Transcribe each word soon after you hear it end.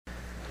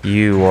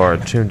You are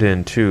tuned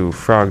in to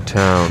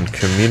Frogtown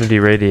Community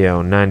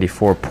Radio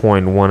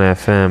 94.1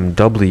 FM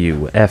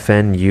WFNULP.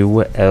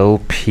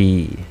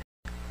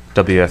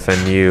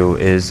 WFNU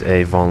is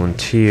a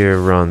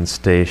volunteer-run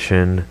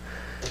station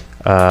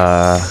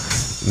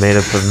made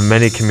up of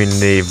many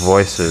community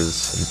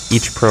voices.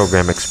 Each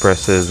program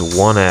expresses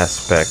one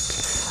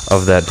aspect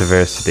of that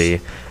diversity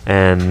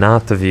and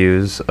not the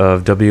views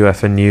of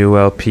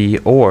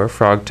WFNULP or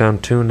Frogtown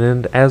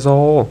TuneIn as a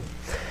whole.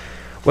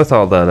 With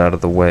all that out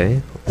of the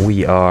way,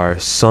 we are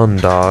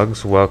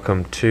SunDogs.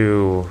 Welcome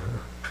to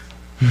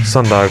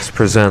SunDogs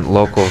Present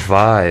Local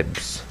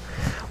Vibes.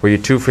 We're your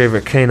two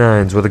favorite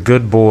canines. We're the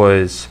good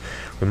boys.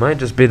 We might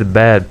just be the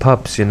bad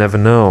pups. You never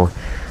know.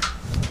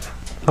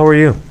 How are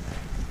you?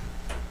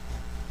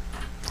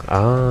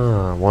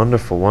 Ah,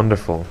 wonderful,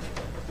 wonderful.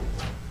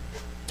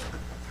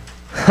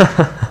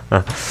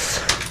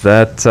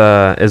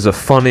 That is a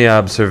funny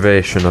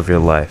observation of your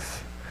life.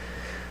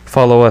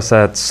 Follow us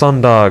at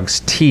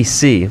SunDogs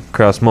TC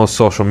across most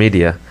social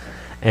media,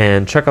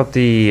 and check out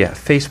the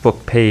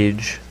Facebook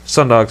page,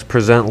 SunDogs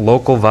Present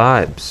Local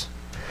Vibes.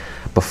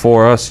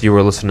 Before us, you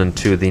were listening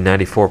to the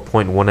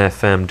 94.1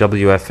 FM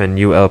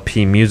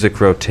WFNULP music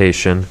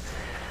rotation,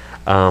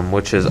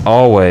 which is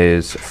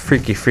always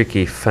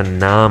freaky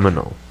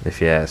phenomenal, if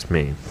you ask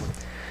me.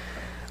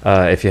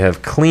 If you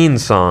have clean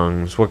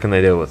songs, what can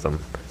they do with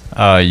them?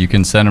 You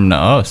can send them to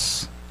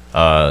us.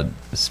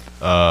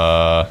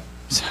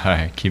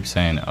 Sorry, I keep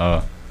saying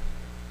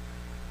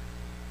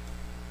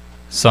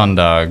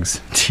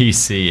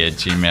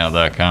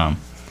SunDogsTC@gmail.com.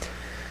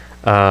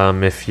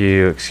 If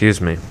you, excuse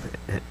me,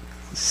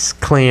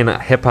 clean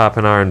hip-hop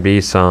and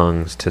R&B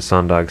songs to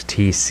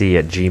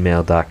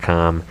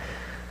SunDogsTC@gmail.com.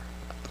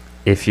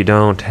 If you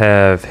don't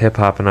have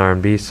hip-hop and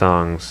R&B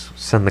songs,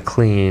 send the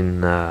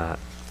clean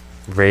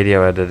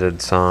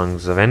radio-edited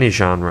songs of any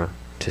genre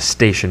to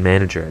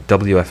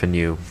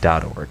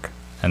stationmanager@wfnu.org.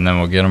 And then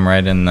we'll get them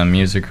right in the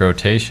music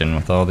rotation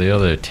with all the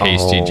other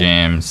tasty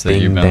jams that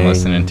you've been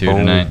listening to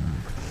tonight.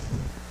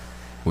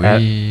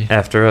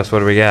 After us, what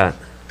do we got?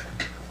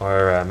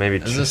 Or maybe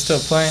is this still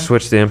playing?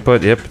 Switch the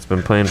input. Yep, it's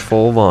been playing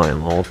full volume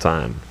the whole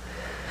time.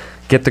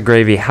 Get the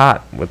gravy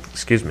hot with,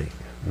 excuse me,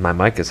 my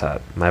mic is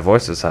hot. My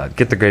voice is hot.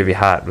 Get the gravy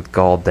hot with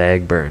Gall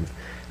Dagburn,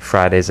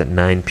 Fridays at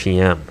 9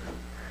 p.m.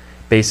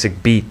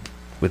 Basic Beat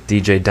with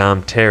DJ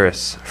Dom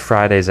Terrace,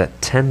 Fridays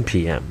at 10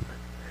 p.m.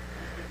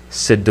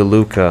 Sid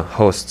DeLuca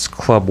hosts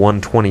Club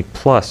 120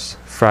 Plus,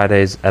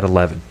 Fridays at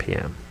 11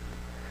 p.m.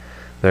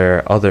 There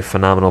are other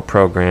phenomenal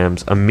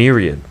programs, a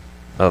myriad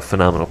of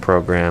phenomenal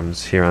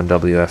programs here on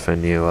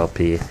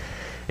WFNULP,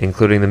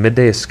 including the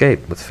Midday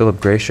Escape with Philip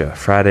Gracia,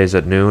 Fridays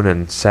at noon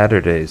and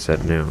Saturdays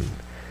at noon.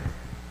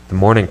 The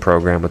morning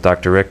program with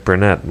Dr. Rick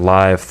Burnett,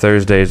 live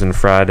Thursdays and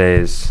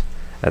Fridays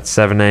at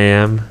 7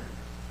 a.m.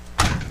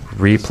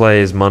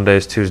 Replays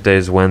Mondays,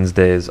 Tuesdays,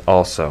 Wednesdays,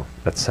 also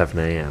at 7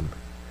 a.m.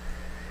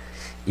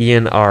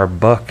 Ian R.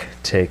 Buck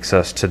takes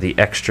us to the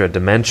extra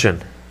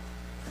dimension,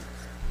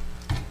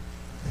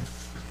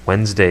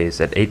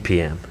 Wednesdays at 8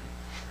 p.m.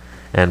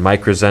 And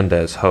Mike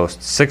Resendez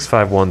hosts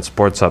 651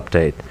 Sports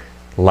Update,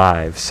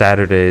 live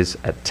Saturdays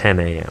at 10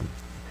 a.m.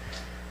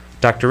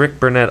 Dr. Rick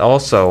Burnett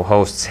also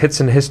hosts Hits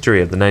in History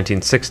of the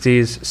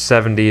 1960s,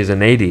 70s,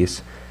 and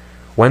 80s,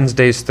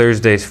 Wednesdays,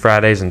 Thursdays,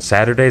 Fridays, and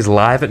Saturdays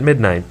live at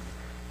midnight,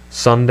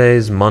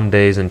 Sundays,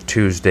 Mondays, and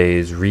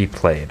Tuesdays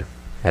replayed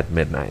at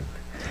midnight.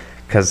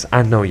 Because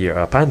I know you're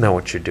up. I know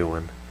what you're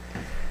doing.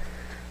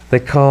 They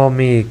call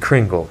me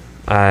Kringle.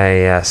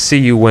 I see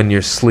you when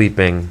you're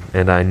sleeping,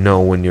 and I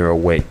know when you're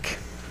awake.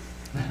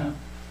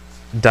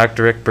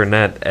 Dr. Rick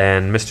Burnett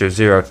and Mr.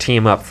 Zero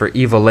team up for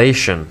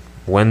Evolution,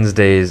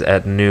 Wednesdays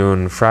at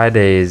noon,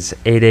 Fridays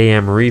 8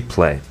 a.m.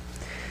 replay.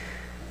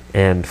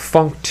 And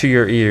Funk to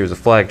Your Ears, a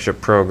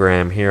flagship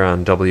program here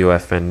on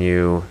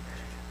WFNU,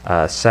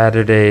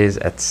 Saturdays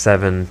at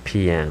 7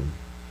 p.m.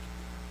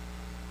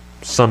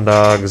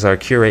 SunDogs are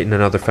curating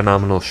another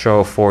phenomenal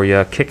show for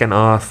you, kicking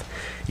off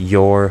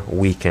your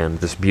weekend.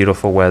 This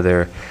beautiful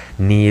weather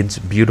needs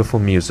beautiful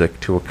music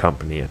to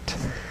accompany it.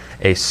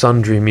 A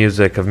sundry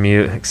lineup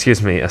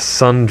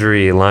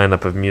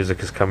of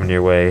music is coming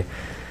your way.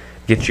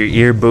 Get your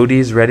ear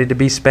booties ready to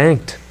be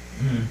spanked.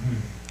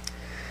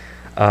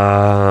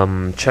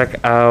 Check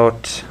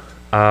out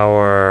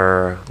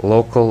our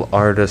local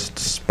artist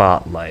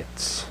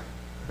spotlights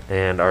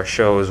and our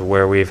shows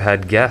where we've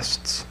had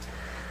guests.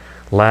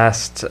 A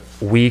few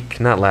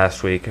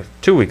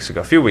weeks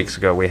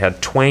ago, we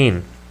had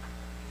Twain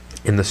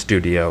in the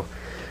studio.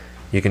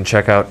 You can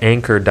check out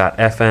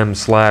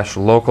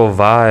anchor.fm/local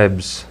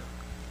vibes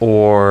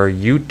or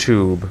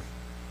YouTube,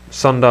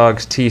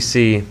 SunDogs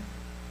TC.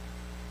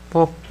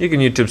 Well, you can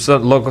YouTube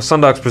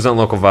SunDogs Present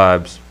Local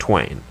Vibes,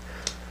 Twain.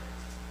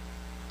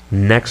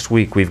 Next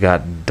week, we've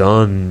got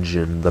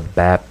Dungeon the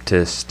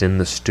Baptist in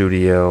the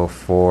studio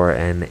for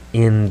an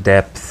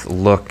in-depth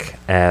look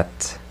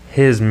at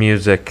his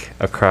music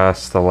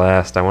across the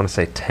last,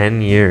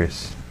 10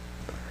 years.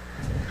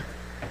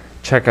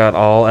 Check out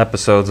all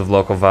episodes of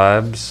Local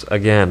Vibes,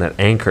 again, at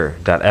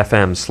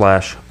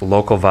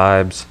anchor.fm/local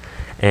vibes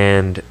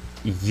and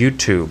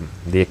YouTube.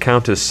 The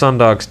account is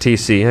SunDogs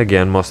TC.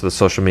 Again, most of the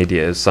social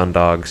media is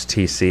SunDogs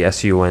TC.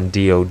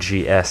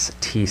 SunDogs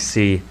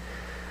TC.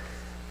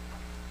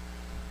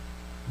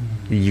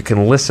 You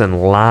can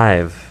listen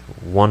live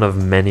one of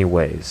many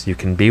ways. You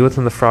can be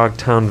within the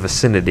Frogtown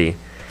vicinity,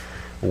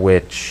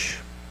 which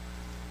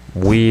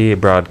we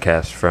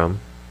broadcast from,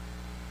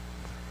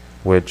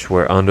 which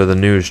we're under the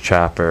news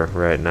chopper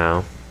right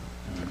now.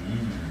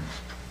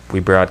 We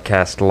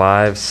broadcast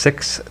live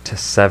 6 to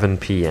 7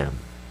 p.m.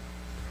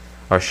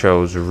 Our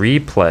shows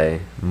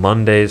replay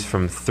Mondays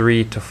from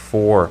 3 to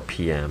 4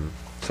 p.m.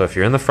 So if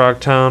you're in the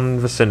Frogtown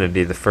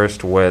vicinity,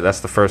 that's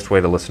the first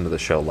way to listen to the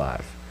show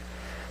live.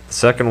 The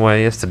second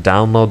way is to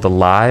download the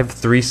Live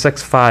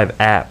 365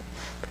 app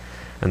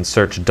and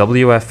search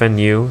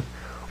WFNU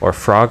or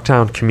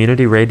Frogtown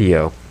Community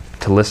Radio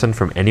to listen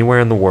from anywhere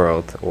in the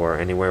world or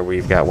anywhere where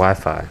you've got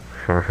Wi-Fi.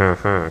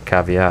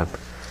 Caveat.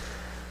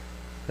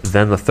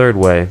 Then the third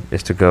way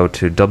is to go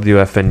to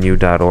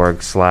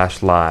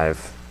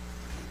wfnu.org/live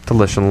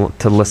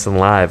to listen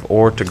live,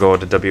 or to go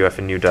to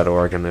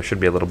wfnu.org and there should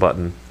be a little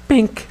button.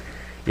 Bink!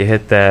 You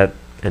hit that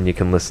and you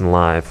can listen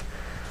live.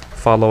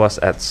 Follow us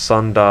at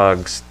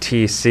SunDogs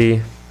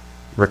TC.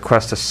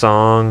 Request a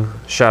song.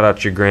 Shout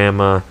out your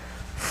grandma.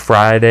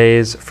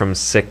 Fridays from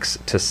 6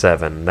 to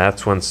 7.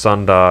 That's when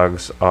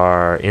SunDogs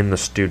are in the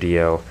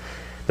studio.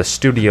 The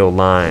studio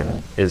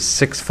line is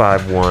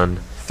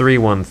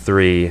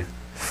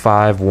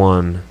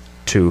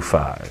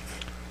 651-313-5125.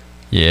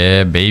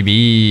 Yeah,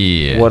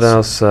 baby. What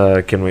else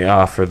can we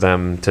offer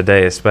them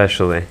today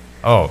especially?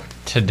 Oh,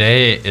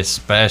 today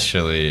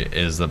especially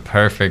is the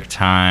perfect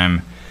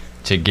time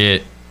to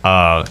get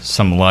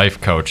some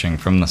life coaching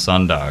from the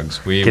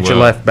SunDogs. Get your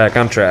life back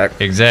on track.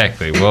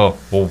 Exactly. We'll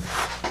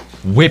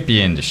whip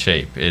you into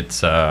shape.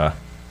 It's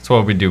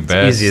what we do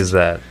best. It's easy as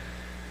that.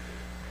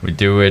 We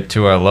do it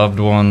to our loved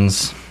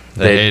ones.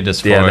 They hate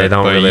us for it. Yeah, they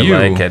don't really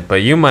like it.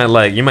 But you might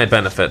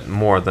benefit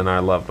more than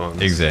our loved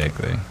ones.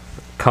 Exactly.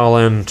 Call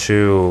in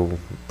to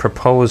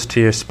propose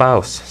to your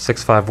spouse.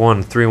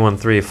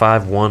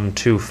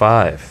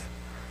 651-313-5125.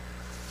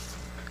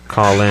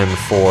 Call in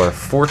for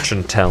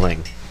fortune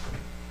telling.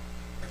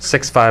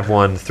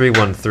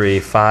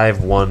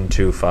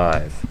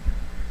 651-313-5125.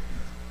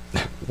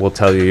 We'll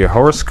tell you your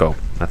horoscope.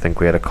 I think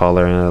we had a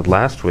caller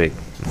last week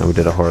that we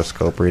did a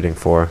horoscope reading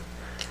for.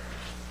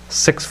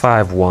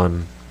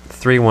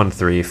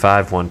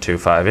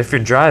 651-313-5125. If you're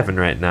driving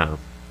right now,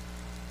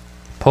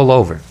 pull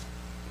over.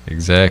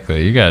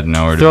 Exactly. You got to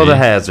know where to be. Throw the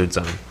hazards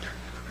on.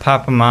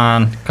 Pop them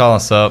on. Call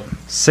us up.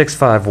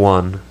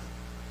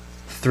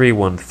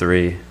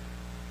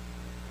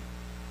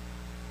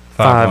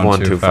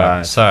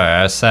 651-313-5125. Sorry,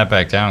 I sat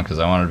back down because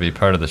I wanted to be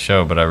part of the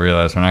show, but I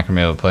realized we're not going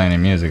to be able to play any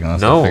music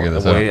unless I figure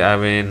this out.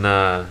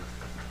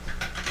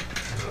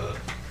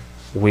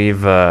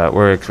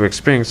 We're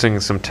experiencing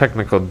some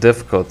technical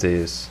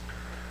difficulties,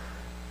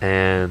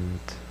 and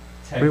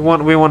we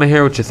want to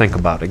hear what you think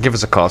about it. Give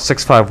us a call,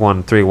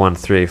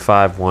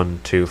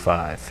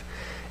 651-313-5125.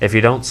 If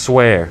you don't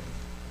swear,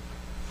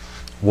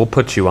 we'll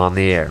put you on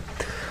the air.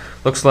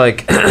 Looks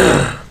like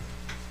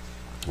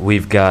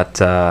we've got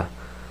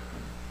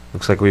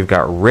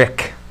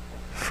Rick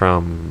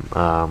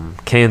from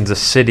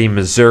Kansas City,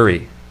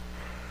 Missouri.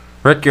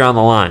 Rick, you're on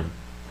the line.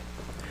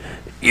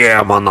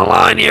 Yeah, I'm on the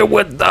line here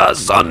with the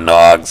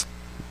SunDogs.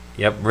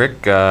 Yep,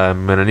 Rick,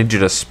 I'm going to need you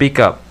to speak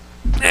up.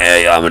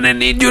 Hey, I'm going to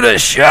need you to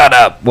shut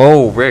up.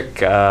 Whoa,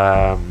 Rick,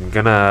 we're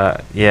going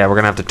to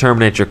have to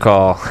terminate your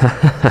call.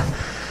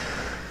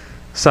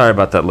 Sorry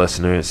about that,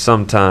 listeners.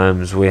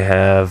 Sometimes we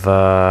have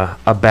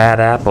a bad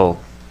apple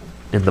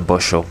in the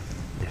bushel,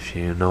 if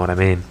you know what I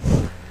mean.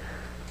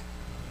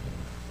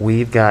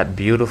 We've got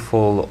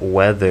beautiful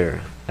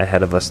weather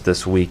ahead of us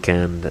this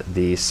weekend.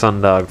 The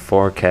SunDog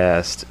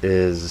forecast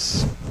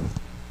is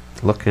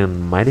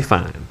looking mighty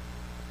fine.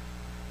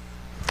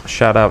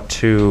 Shout out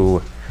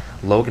to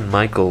Logan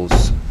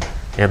Michaels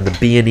and the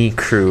B&E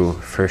crew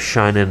for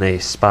shining a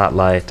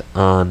spotlight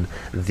on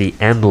the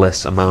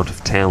endless amount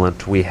of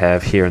talent we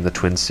have here in the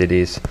Twin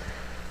Cities.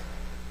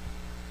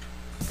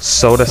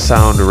 Soda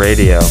Sound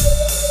Radio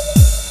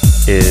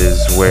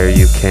is where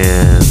you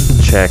can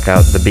check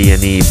out the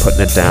B&E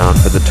putting it down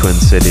for the Twin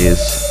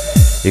Cities.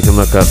 You can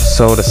look up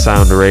Soda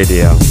Sound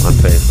Radio on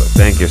Facebook.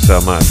 Thank you so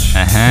much.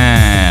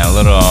 A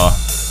little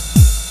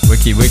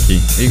wiki. Are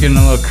you getting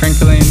a little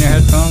crinkly in your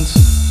headphones?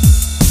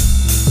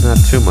 Not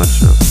too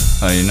much, no.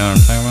 Oh, you know what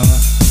I'm talking about?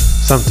 That?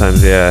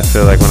 Sometimes, yeah. I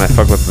feel like when I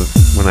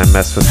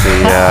mess with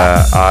the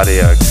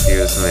audio,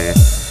 excuse me,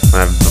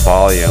 when I have the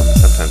volume,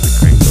 sometimes it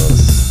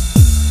crinkles.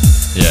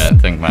 Yeah, I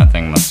think my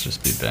thing must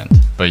just be bent.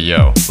 But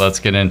yo, let's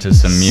get into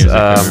some music.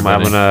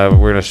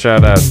 We're gonna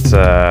shout out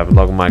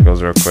Logan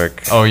Michaels real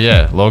quick. Oh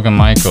yeah, Logan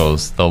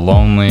Michaels, the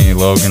lonely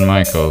Logan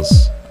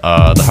Michaels,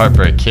 the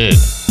Heartbreak Kid.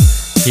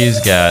 He's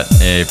got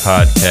a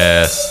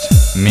podcast,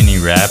 Mini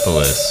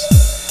Rapolis,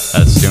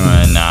 that's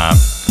doing.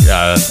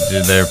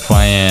 They're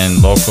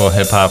playing local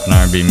hip hop and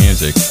R&B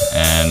music,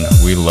 and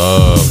we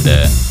love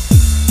that.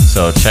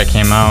 So check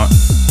him out.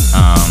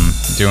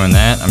 doing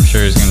that. I'm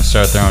sure he's gonna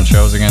start throwing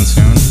shows again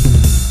soon.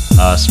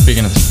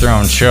 Speaking of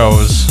throwing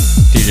shows,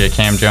 DJ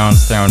Cam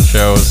Jones throwing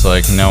shows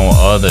like no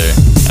other.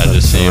 I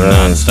just see him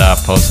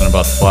nonstop posting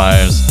about the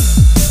Flyers.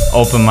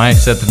 Open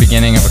mics at the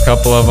beginning of a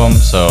couple of them.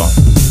 So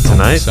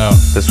tonight,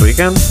 this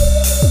weekend.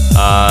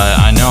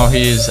 I know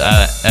he's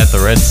at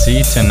the Red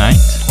Sea tonight.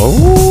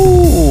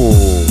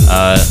 Oh.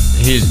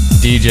 He's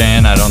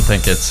DJing. I don't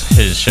think it's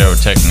his show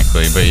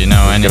technically, but you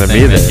know,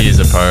 anything that he's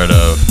a part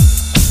of,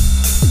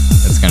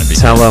 it's gonna be.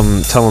 Tell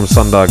him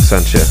SunDogs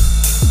sent you.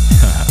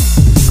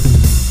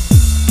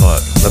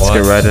 But let's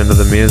get right into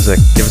the music.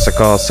 Give us a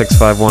call,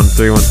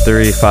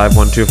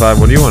 651-313-5125.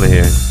 What do you want to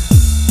hear?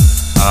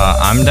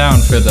 I'm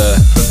down for the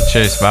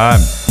Chase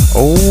vibe.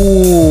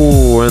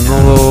 Oh, in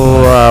the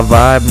little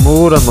vibe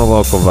mood on the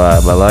local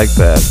vibe. I like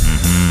that.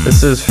 Mm-hmm.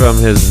 This is from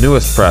his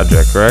newest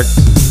project, correct?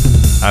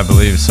 I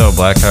believe so,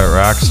 Blackheart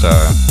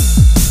Rockstar.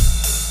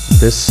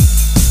 This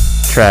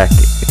track,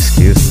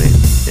 excuse me,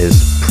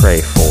 is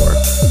Pray For.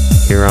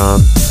 Here on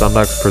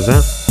SunDogs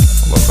Present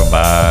Local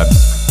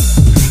Vibes.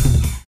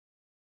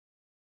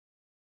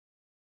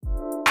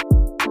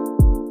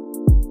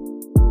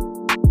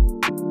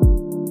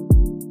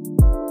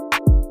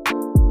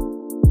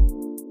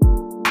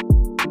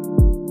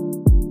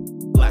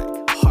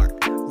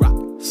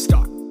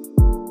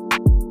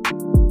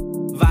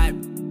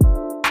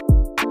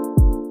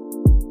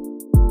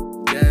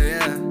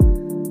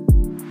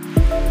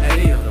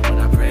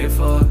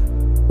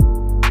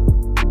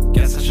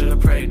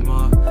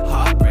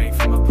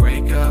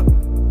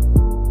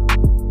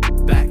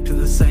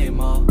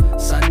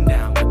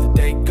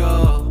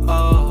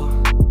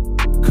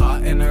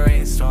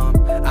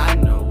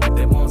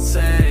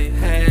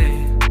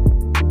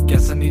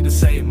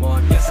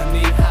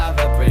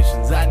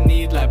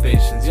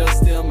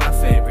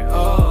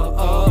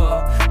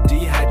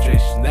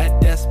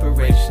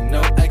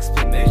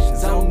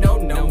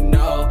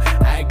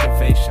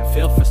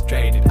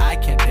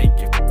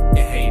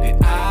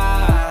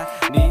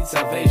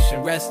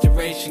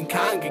 Restoration,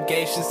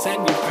 congregation,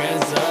 send your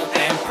prayers up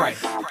and pray.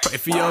 Pray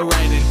for your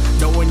writing,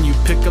 knowing you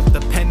pick up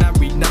the pen, I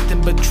read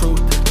nothing but truth.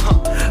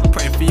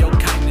 Pray for your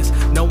kindness,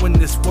 knowing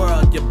this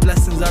world, your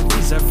blessings are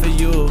reserved for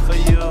you.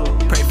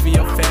 Pray for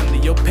your family,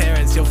 your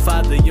parents, your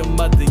father, your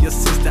mother, your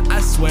sister,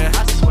 I swear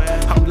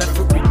I'm left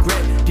with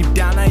regret. Deep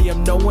down I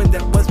am knowing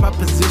that was my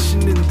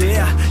position in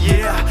there.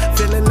 Yeah,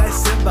 feeling like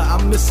Simba,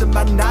 I'm missing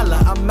my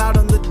Nala. I'm out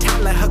on the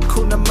town like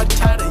Hakuna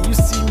Matata. You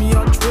see me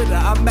on Twitter,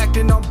 I'm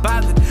acting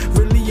unbothered.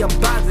 Really I'm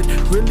bothered,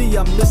 really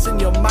I'm missing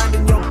your mind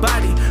and your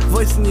body.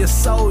 Voicing your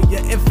soul,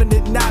 your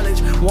infinite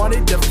knowledge.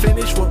 Wanted to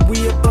finish what we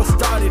had both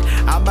started.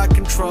 Out my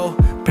control,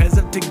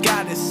 present to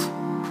goddess.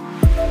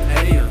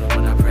 Hey, you're the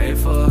one I prayed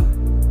for.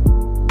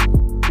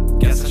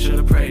 Guess I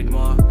should've prayed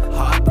more.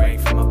 Heartbreak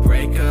from a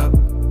breakup.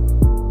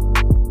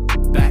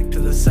 Back to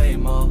the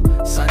same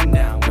old.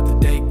 Sundown with the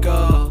day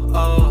go.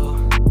 Oh,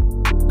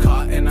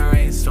 caught in a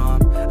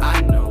rainstorm.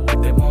 I know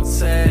what they won't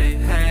say.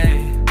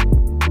 Hey,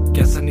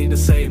 guess I need to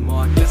say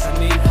more. Guess I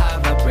need high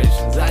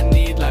vibrations. I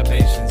need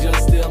libations. You're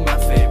still my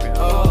favorite.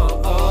 Oh,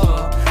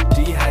 oh,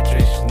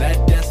 dehydration,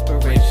 that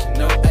desperation.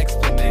 No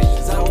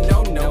explanations. Oh,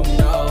 no, no,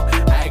 no.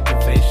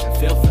 Aggravation,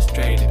 feel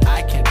frustrated.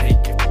 I can't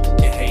take it.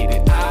 You hate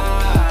it.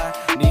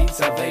 I need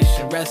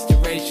salvation,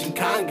 restoration,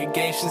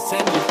 congregation.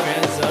 Send your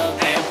prayers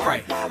up and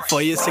pray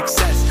for your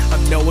success.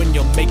 I'm knowing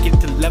you'll make it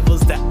to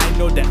levels that I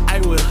know that I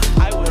will.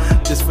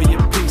 Just for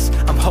your peace,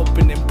 I'm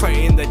hoping and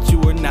praying that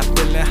you are not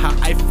feeling how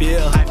I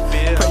feel.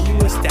 Pray you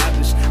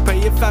establish, pray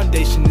your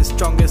foundation is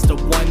strong as the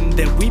one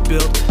that we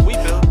built.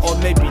 Or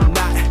maybe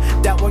not,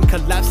 that one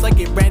collapsed like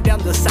it ran down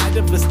the side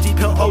of a steep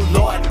hill. Oh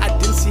Lord, I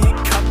didn't see it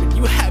coming,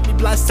 you had me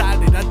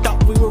blindsided. I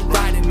thought we were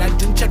riding, I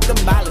didn't check the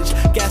mileage.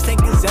 Gas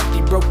tank is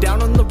empty, broke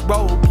down on the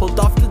road, pulled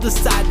off to the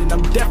side. And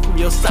I'm deaf from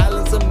your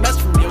silence, a mess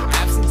from your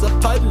absence. A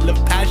puddle of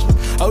passions,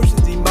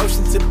 oceans,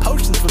 emotions, and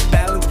potions for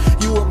balance.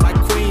 You are my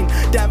queen,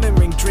 diamond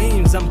ring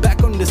dreams. I'm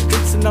back on the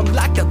streets and I'm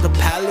locked at the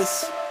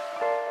palace.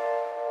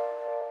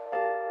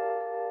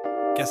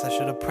 Guess I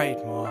should've prayed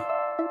more.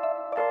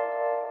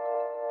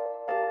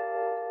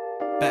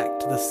 Back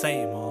to the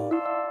same old.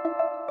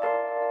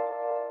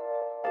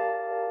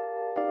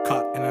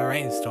 Caught in a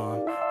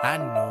rainstorm. I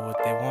know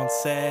what they won't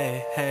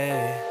say.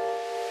 Hey,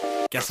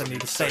 guess I need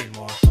to say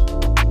more.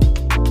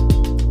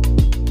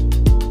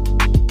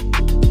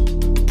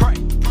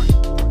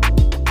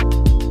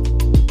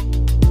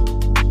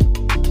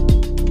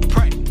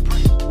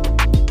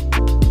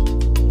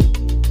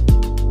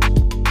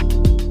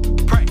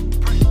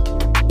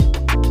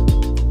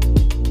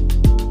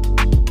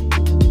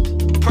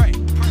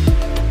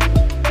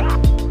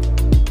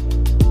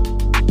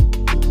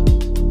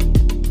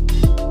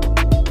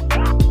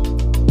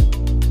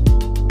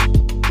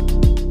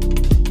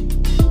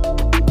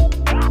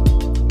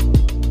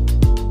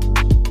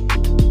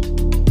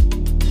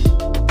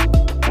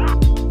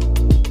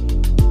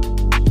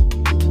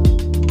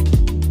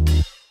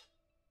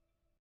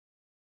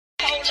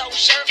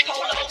 Shirt,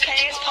 polo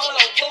pants, polo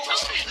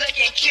boots,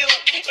 looking cute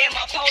in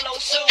my polo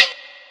suit.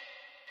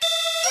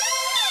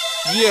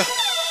 Yeah,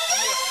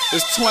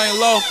 It's Twain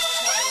Low,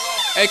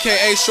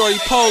 aka Shorty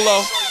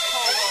Polo.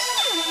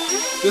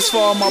 This for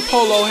all my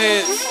polo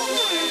heads.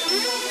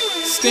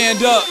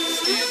 Stand up.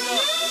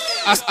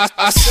 I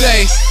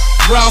stay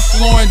Ralph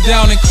Lauren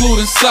down,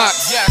 including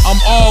socks.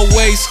 I'm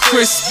always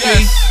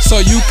crispy, so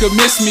you could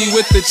miss me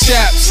with the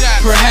chaps.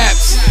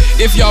 Perhaps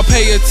if y'all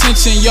pay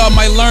attention, y'all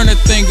might learn a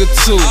thing or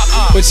two,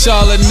 but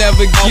y'all'll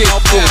never get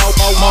this.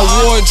 My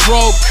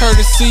wardrobe,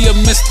 courtesy of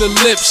Mr.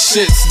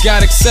 Lipschitz.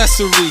 Got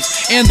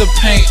accessories and the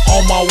paint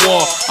on my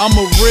wall. I'm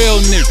a real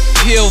nigga,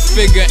 heel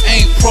figure,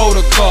 ain't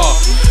protocol.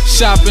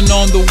 Shopping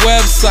on the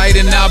website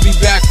and I'll be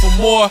back for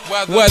more.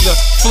 Whether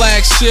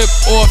flagship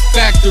or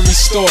factory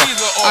store,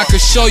 I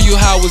could show you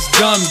how it's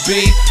done,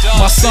 B.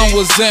 My son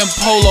was in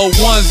polo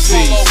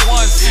onesies.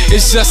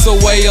 It's just a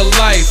way of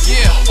life,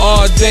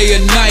 all day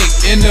and night.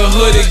 In the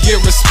hood it get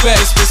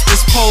respect.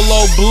 This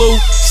polo blue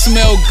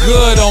smell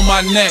good on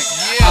my neck.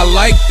 I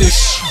like this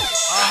shit.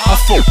 I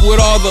fuck with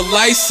all the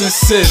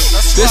licenses.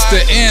 This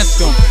the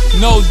anthem.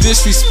 No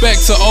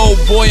disrespect to old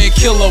boy and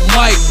Killer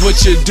Mike,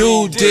 but your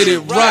dude did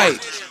it right.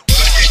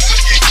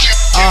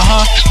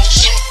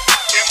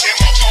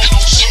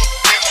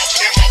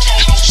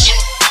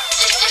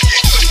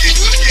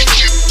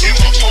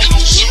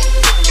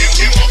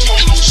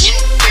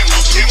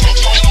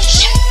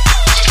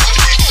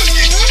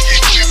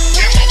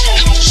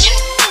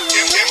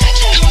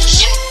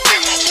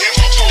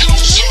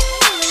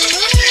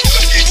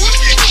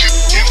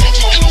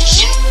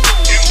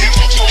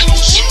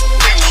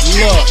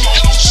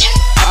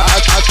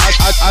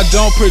 I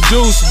don't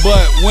produce,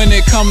 but when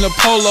it come to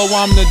polo,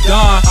 I'm the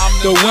don.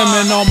 The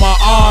women on my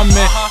arm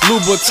and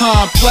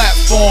Louboutin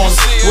platforms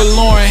with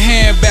Lauren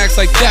handbags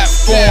like that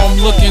form,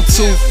 looking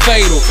too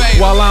fatal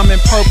while I'm in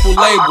purple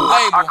label.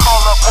 I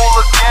call up all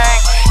the gang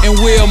And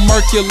we'll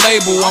murk your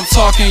label. I'm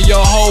talking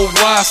your whole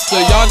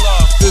roster. Y'all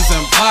is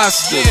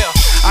imposters.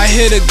 I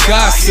hear the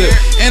gossip,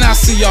 and I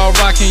see y'all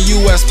rocking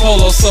US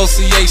Polo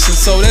Association,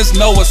 so there's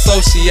no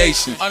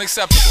association.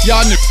 unacceptable.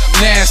 Y'all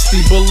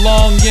nasty,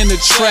 belong in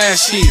the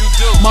trash heap.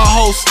 My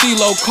whole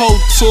stilo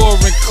couture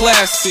and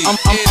classy.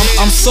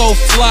 I'm so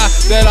fly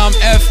that I'm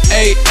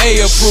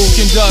FAA approved.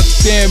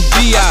 Conducting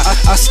BI,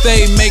 I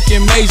stay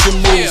making major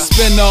moves.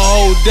 Spend the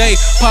whole day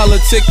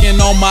politicking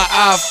on my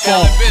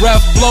iPhone. Ref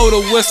blow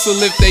the whistle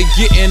if they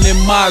getting in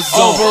my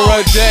zone. Over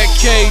a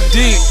decade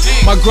deep,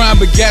 my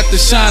grind begat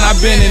to shine. I've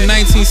been in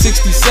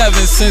 1967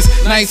 since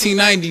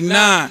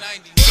 1999. Ow.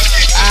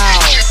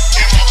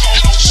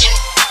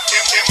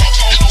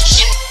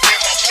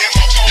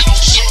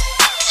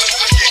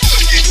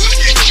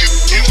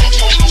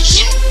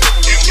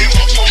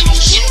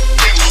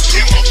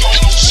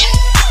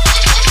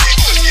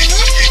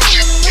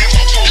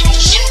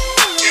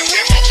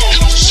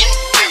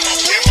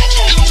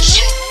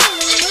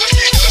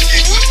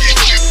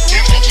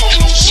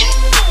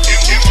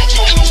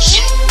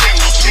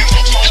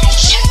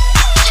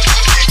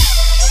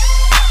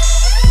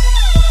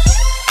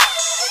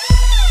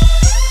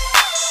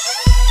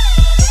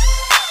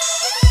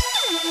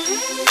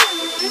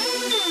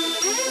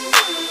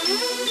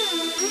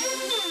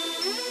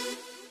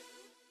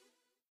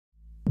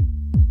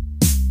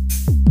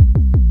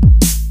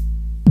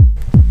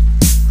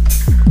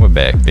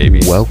 Back,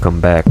 baby.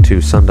 Welcome back to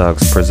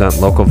SunDogs Present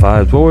Local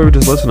Vibes. What were we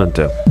just listening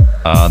to?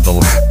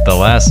 The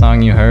last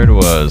song you heard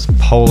was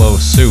Polo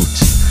Suit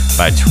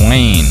by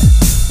Twain.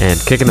 And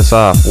kicking us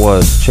off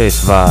was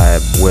Chase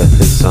Vibe with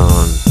his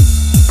song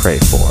Pray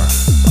For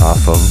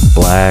off of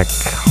Black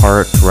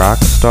Heart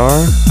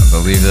Rockstar. I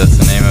believe that's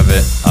the name of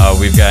it.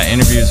 We've got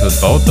interviews with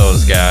both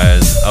those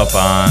guys up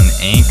on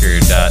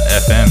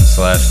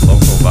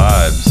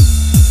anchor.fm/localvibes.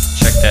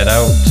 Check that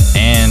out.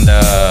 And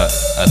I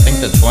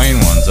think the Twain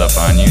one's up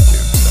on YouTube.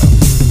 So.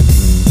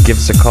 Give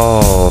us a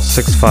call,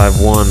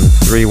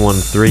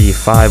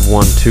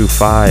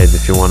 651-313-5125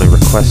 if you want to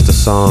request a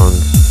song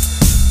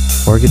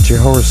or get your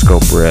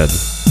horoscope read.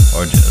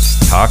 Or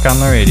just talk on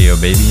the radio,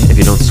 baby. If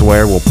you don't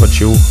swear, we'll put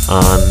you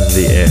on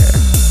the air.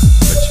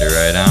 Put you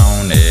right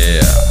on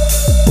air.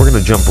 We're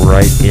going to jump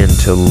right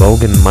into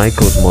Logan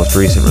Michael's most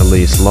recent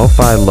release,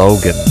 Lo-Fi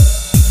Logan,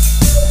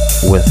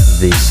 with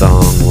the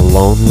song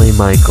Lonely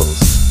Michaels,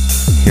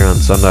 here on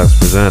SunDogs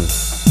Present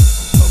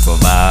Local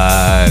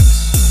Vibes.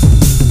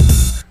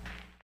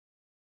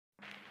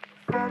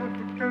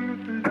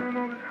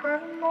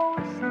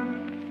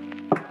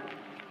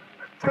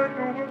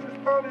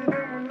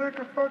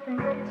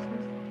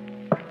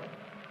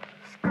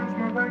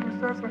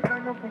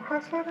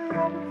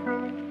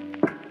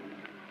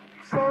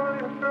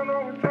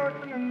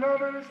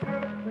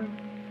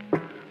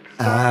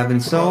 I've been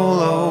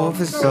solo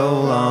for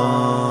so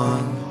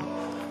long.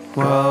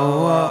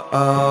 Whoa, whoa,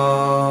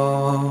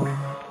 whoa.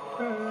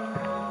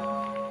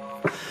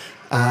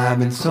 I've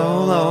been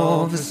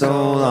solo for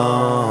so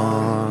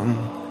long.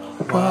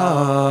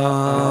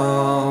 Whoa.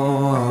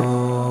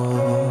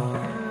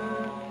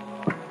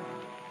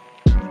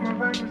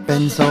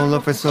 Been solo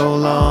for so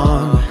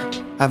long.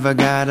 I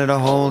forgot how to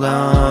hold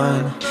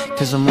on,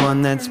 cause I'm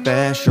one that's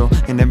special,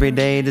 and every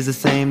day does the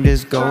same,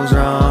 just goes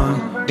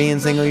wrong. Being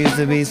single used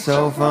to be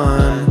so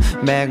fun,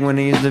 back when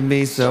I used to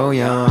be so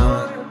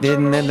young.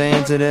 Didn't have to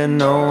answer to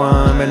no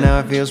one, but now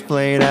it feels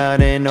played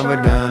out and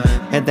overdone.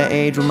 At the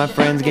age when my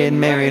friends get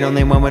married,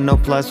 only one with no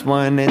plus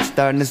one, it's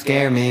starting to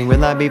scare me.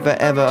 Will I be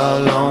forever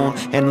alone,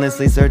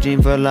 endlessly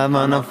searching for love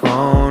on the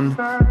phone?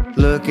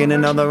 Looking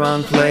in all the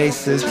wrong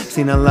places,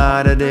 seen a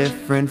lot of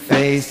different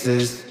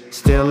faces.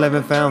 Still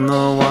haven't found the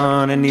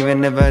one, and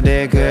even if I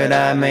did, could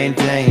I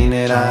maintain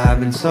it? I've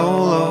been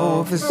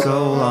solo for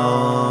so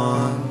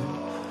long.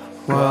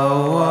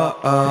 Whoa, whoa,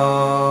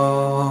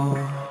 whoa.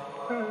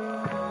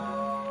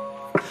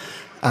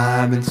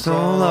 I've been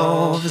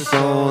solo for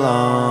so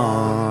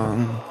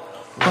long.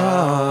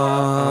 Whoa.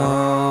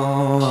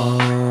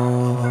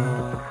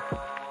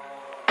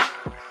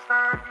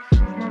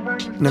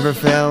 Never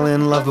fell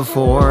in love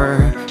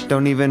before,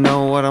 don't even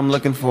know what I'm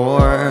looking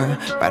for,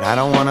 but I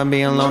don't wanna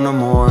be alone no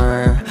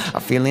more. A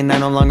feeling I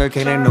no longer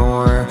can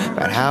ignore,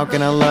 but how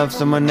can I love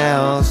someone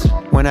else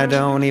when I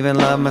don't even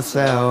love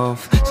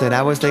myself? Said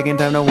I was taking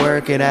time to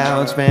work it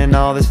out, spend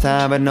all this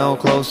time but no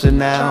closer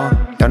now.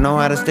 Don't know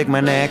how to stick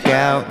my neck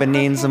out, but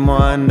needing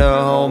someone to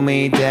hold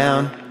me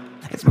down.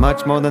 It's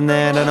much more than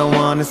that, I don't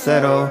wanna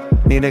settle,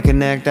 need to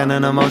connect on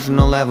an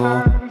emotional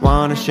level.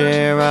 Wanna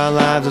share our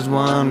lives as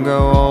one,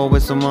 grow old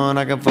with someone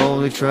I can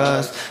fully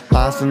trust.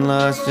 Lost in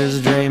lust,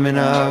 just dreaming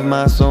of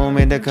my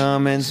soulmate to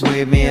come and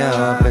sweep me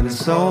up. Been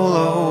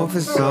solo for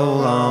so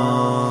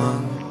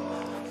long.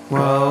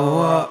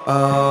 Whoa, whoa,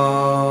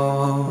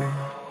 whoa.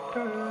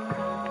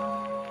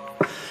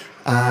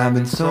 I've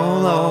been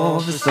solo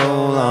for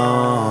so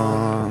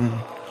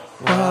long.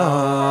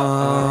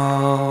 Whoa.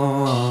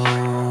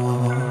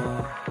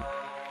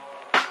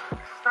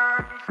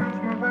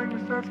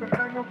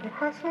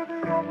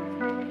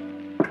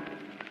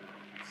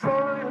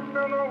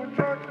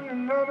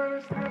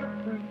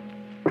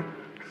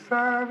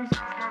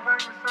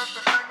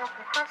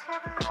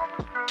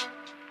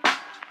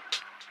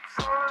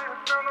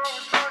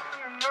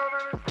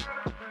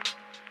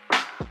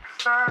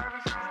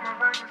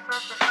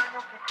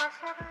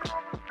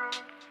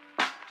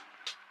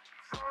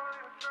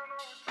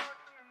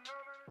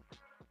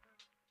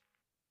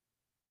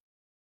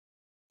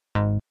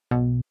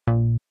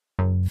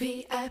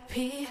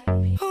 VIP,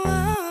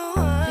 whoa,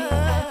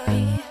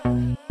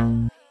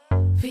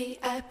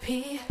 VIP.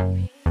 You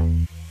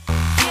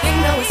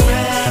know it's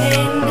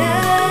Friday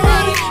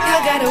night, you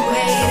gotta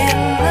wait in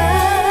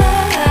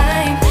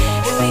line,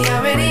 and we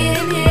already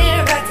in here,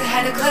 about to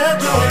have the club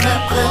going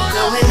up,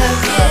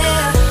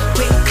 yeah.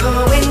 We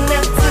going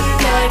up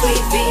tonight, we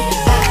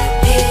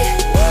VIP.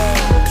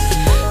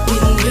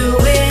 When you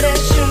with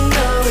us, you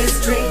know it's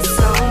drinks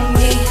on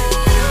me.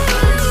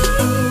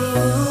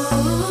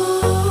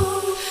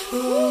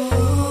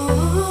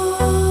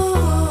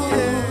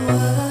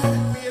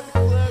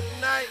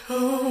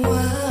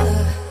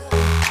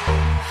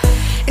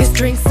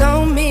 Drinks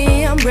on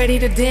me, I'm ready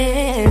to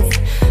dance.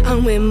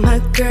 I'm with my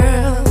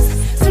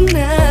girls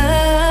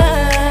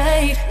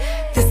tonight.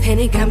 This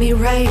Henny got me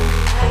right.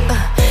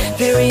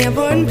 Very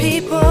important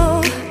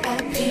people.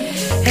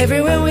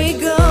 Everywhere we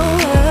go,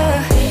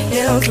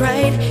 nails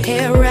right,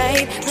 hair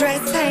right, dress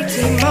tight,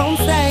 team on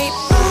sight.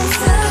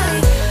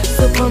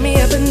 So pour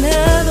me up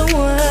another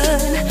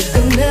one,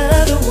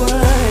 another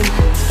one.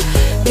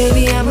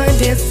 Baby, I'ma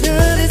dance to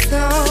this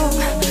song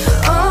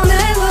all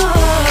night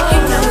long. You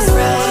know it's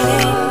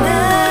Friday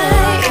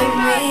night and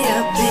we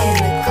up in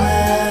the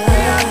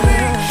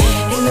club,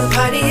 and the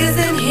party is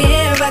in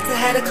here, about to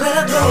have the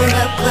club going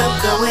up,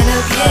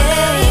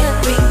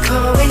 yeah. We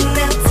going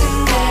up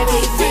tonight, we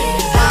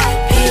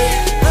VIP.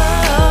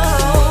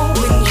 Oh,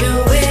 when you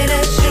with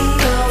us, you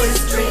know it's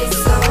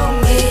drinks on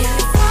me.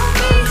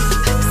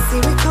 See,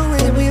 we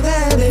calling, we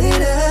vibing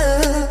it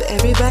up.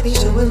 Everybody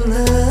showing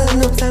love,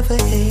 no time for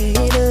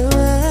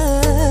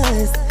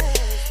haters.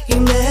 You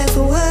mad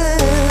for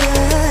what?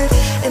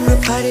 And the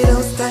party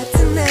don't start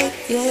tonight,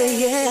 yeah,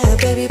 yeah.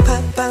 Baby,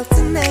 pop out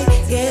tonight,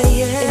 yeah,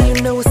 yeah. And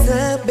you know what's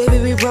up, baby,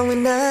 we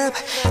rolling up.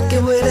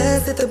 Get with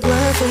us at the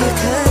blunt for your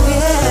time,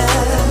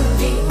 yeah.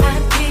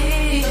 VIP,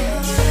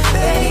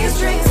 baby, it's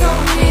drinks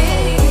on me.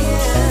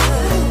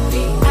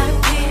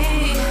 VIP,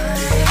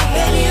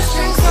 baby, it's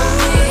drinks on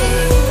me.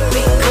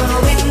 We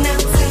going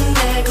out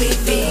tonight, we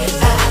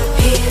VIP.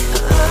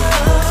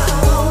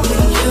 Oh,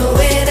 when you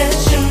with us,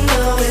 you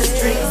know it's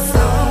drinks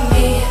on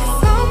me.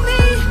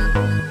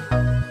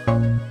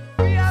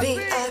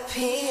 VIP,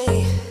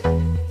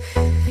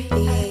 yeah,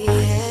 yeah.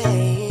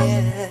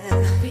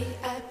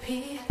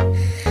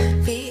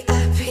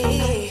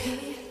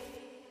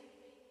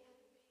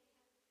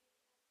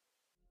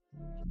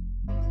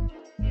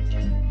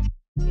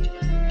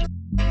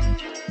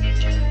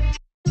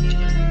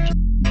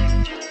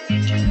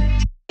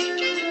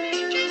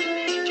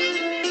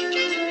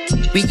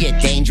 We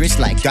get dangerous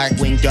like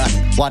Darkwing Duck,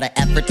 while the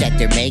effort that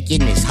they're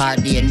making is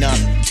hardly enough.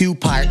 Two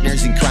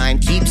partners in crime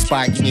keep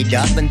sparking it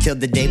up until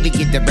the day we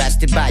get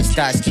arrested by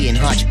Starsky and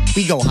Hutch.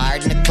 We go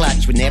hard in the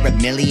clutch when they're a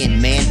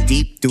million man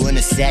deep, doing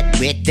a set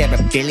with their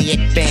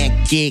affiliate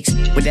band geeks.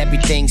 When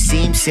everything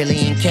seems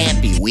silly and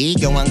campy, we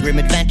go on grim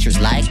adventures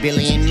like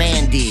Billy and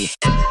Mandy.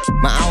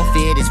 My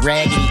outfit is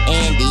Raggedy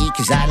Andy,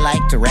 cause I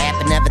like to rap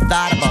and never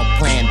thought about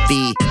plan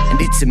B. And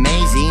it's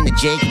amazing that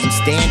Jacob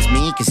stands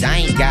me, cause I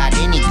ain't got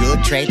any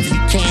good traits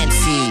that he can't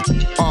see.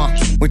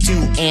 We're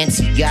two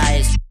antsy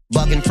guys,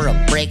 bugging for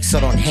a break, so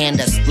don't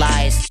hand us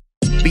lies.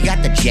 We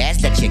got the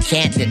jazz that you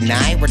can't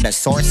deny, we're the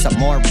source of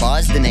more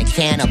buzz than a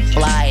can of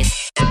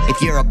flies.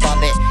 If you're above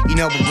it, you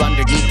know we're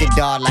underneath it,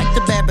 dog. Like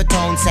the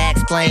baritone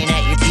sax playing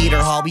at your theater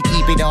hall. We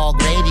keep it all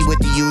gravy with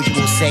the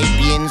usual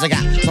sapiens. I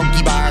got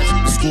funky bars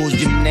at the school's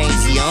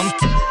gymnasium.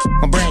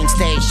 My brain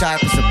stays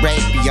sharp as a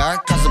rapier,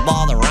 cause of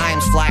all the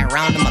rhymes fly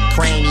around in my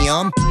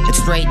cranium. It's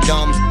straight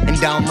dumb and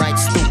downright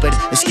stupid.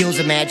 The skill's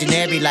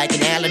imaginary like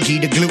an allergy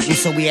to gluten,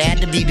 so we had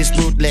to be this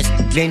ruthless.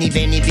 Veni,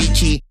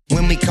 vici.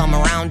 When we come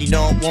around, you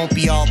know it won't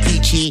be all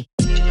peachy.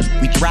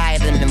 We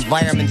thrive in an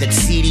environment that's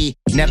seedy.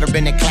 Never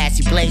been a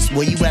classy place,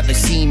 will you ever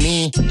see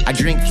me? I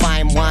drink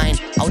fine wine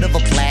out of a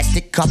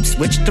plastic cup,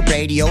 switch the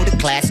radio to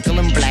classical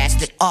and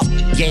blast it up.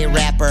 Gay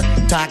rapper,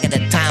 talk of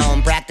the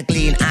town,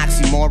 practically an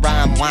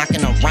oxymoron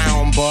walking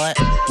around. But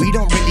we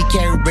don't really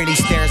care who really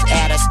stares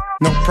at us.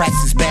 No press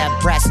is bad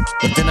press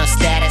within our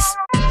status.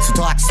 So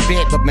talk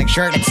spit, but make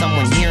sure that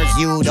someone hears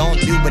you. Don't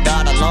do it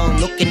all alone,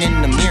 looking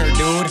in the mirror,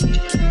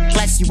 dude.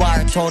 Bless you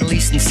are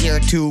totally sincere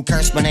too.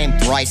 Curse my name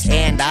thrice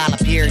and I'll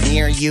appear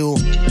near you.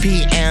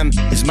 PM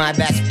is my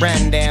best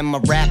friend and my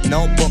rap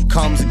notebook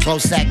comes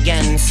close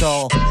again.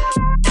 So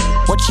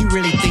what you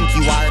really think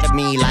you are to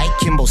me? Like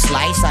Kimbo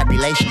Slice, our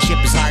relationship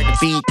is hard to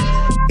beat.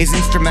 His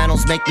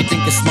instrumentals make me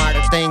think of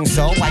smarter things,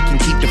 so I can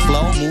keep the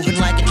flow moving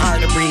like an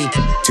artery.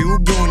 Two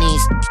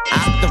Goonies,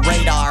 out the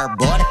radar,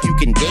 but if you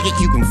can dig it,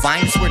 you can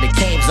find us where the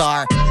caves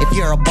are. If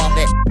you're above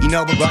it, you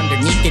know we're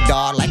underneath it,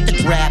 dawg. Like the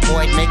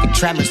graboid making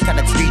tremors cut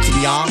its reach to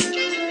the arm.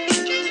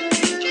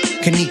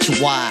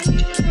 Konnichiwa.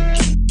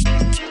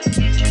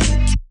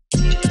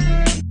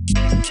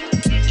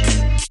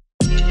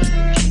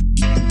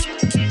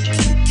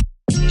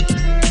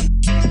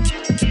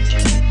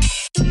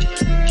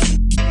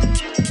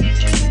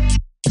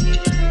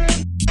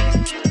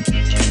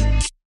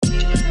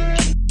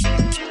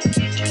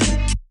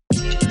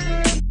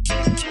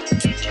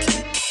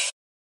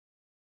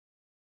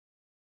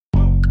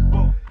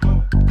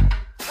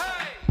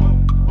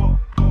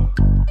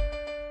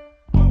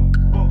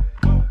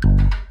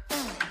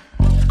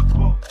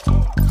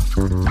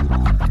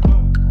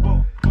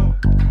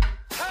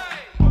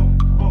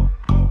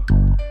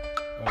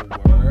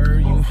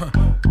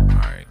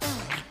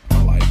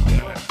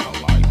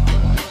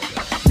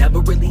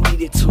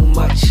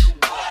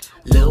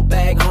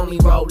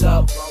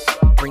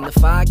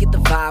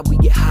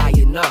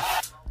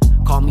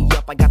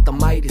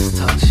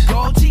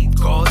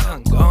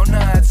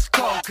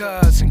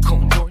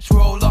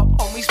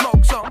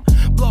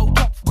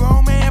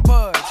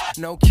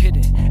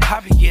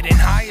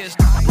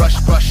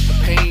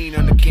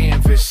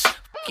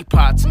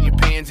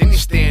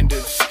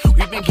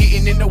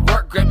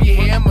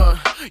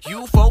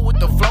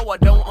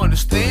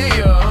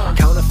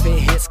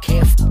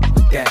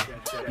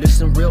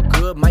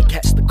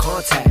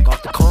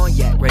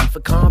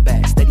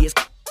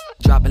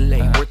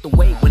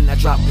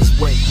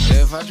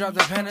 Drop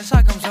the pen, it's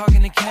like I'm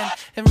talking again.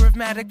 And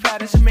rhythmic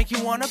patterns that make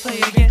you wanna play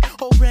again.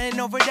 Over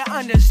and over to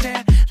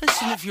understand.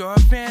 Listen if you're a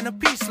fan of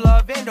peace,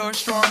 love, and or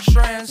strong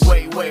strands.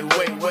 Wait,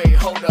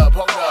 hold up.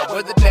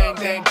 With the dang,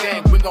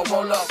 we gon'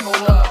 roll up.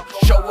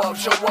 Show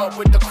up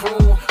with the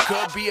crew.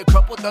 Could be a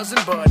couple dozen,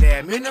 but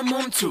at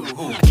minimum two.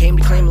 I came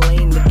to claim a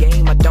lane in the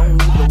game, I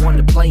don't even want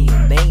to play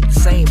in. They ain't the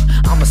same,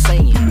 I'm a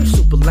saying. You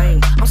super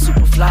lame, I'm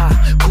super fly.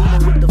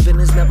 Coolin' with the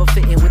villains, never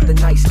fitting with the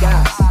nice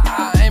guys.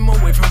 I aim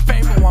away from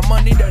fame, but want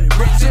money that it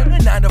brings in. A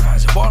 9 to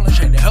 5's a ball and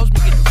chain that helps me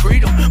get the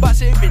freedom. By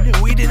saving and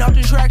weeding out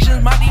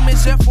distractions, my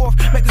demons set forth.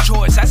 Make a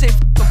choice, I say f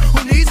them,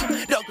 who needs them?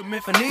 Duck them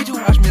if I need to,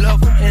 watch me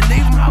love them and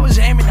leave them. I was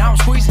aiming, I was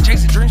squeezing,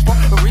 chasing dreams for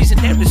a reason.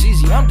 That was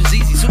easy, I'm just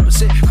easy, super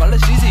sick. Call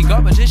it easy,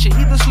 competition,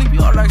 either sleepy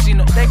or like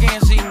Cena, they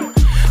can't see me.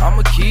 I'm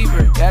a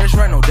keeper, that is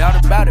right, no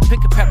doubt about it.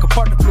 Pick a pack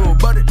apart the fluid,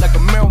 but it like a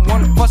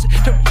marijuana bust it.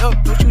 Turn me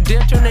up, don't you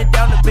dare turn it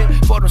down a bit.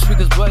 For them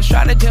speakers buzz,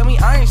 try to tell me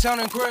I ain't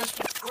sounding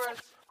crisp.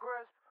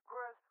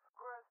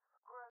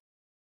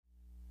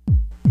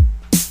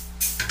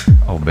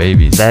 Oh,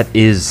 babies. That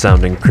is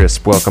sounding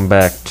crisp. Welcome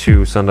back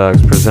to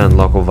SunDogs Present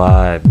Local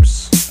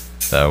Vibes.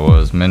 That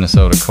was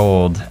Minnesota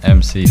Cold,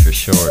 MC for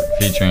short,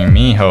 featuring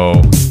Miho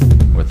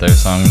with their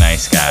song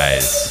Nice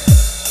Guys.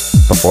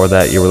 Before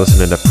that, you were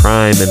listening to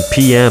Prime and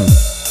PM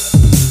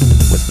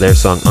with their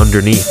song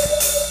Underneath.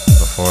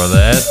 Before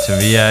that, to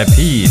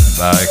VIP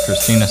by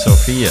Christina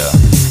Sophia.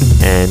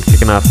 And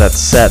kicking off that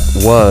set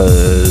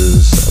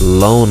was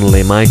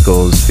Lonely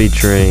Michaels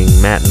featuring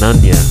Matt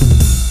Nunya.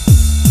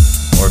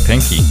 Or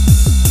Pinky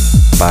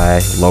by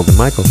Logan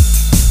Michaels.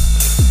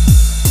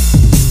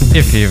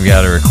 If you've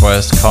got a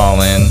request,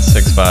 call in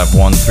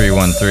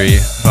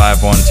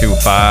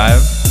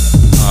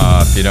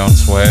 651-313-5125. If you don't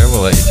swear,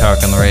 we'll let you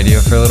talk on the radio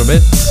for a little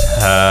bit.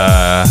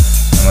 And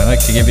we like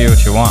to give you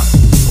what you want.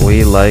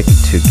 We like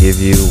to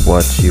give you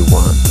what you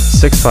want.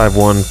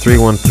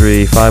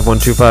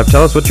 651-313-5125.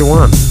 Tell us what you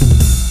want.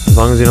 As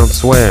long as you don't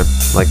swear,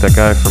 like that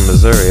guy from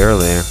Missouri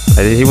earlier.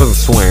 He wasn't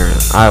swearing.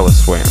 I was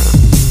swearing.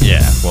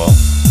 Yeah, well,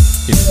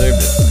 he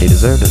deserved it. He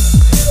deserved it.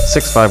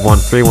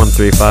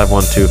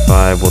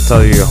 651-313-5125. We'll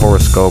tell you your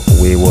horoscope.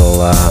 We will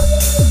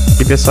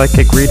give you a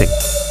psychic reading.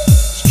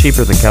 It's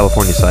cheaper than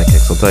California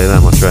psychics. I'll tell you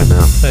that much right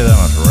now. I'll tell you that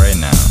much right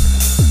now.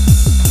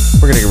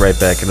 We're going to get right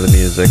back into the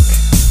music.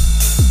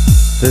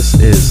 This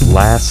is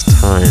Last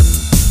Time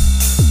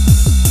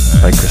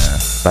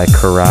by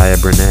Kariah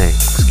Brene.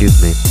 Excuse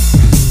me.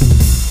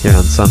 Here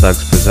on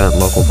SunDogs Present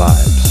Local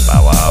Vibes.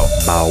 Bow wow.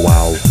 Bow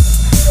wow.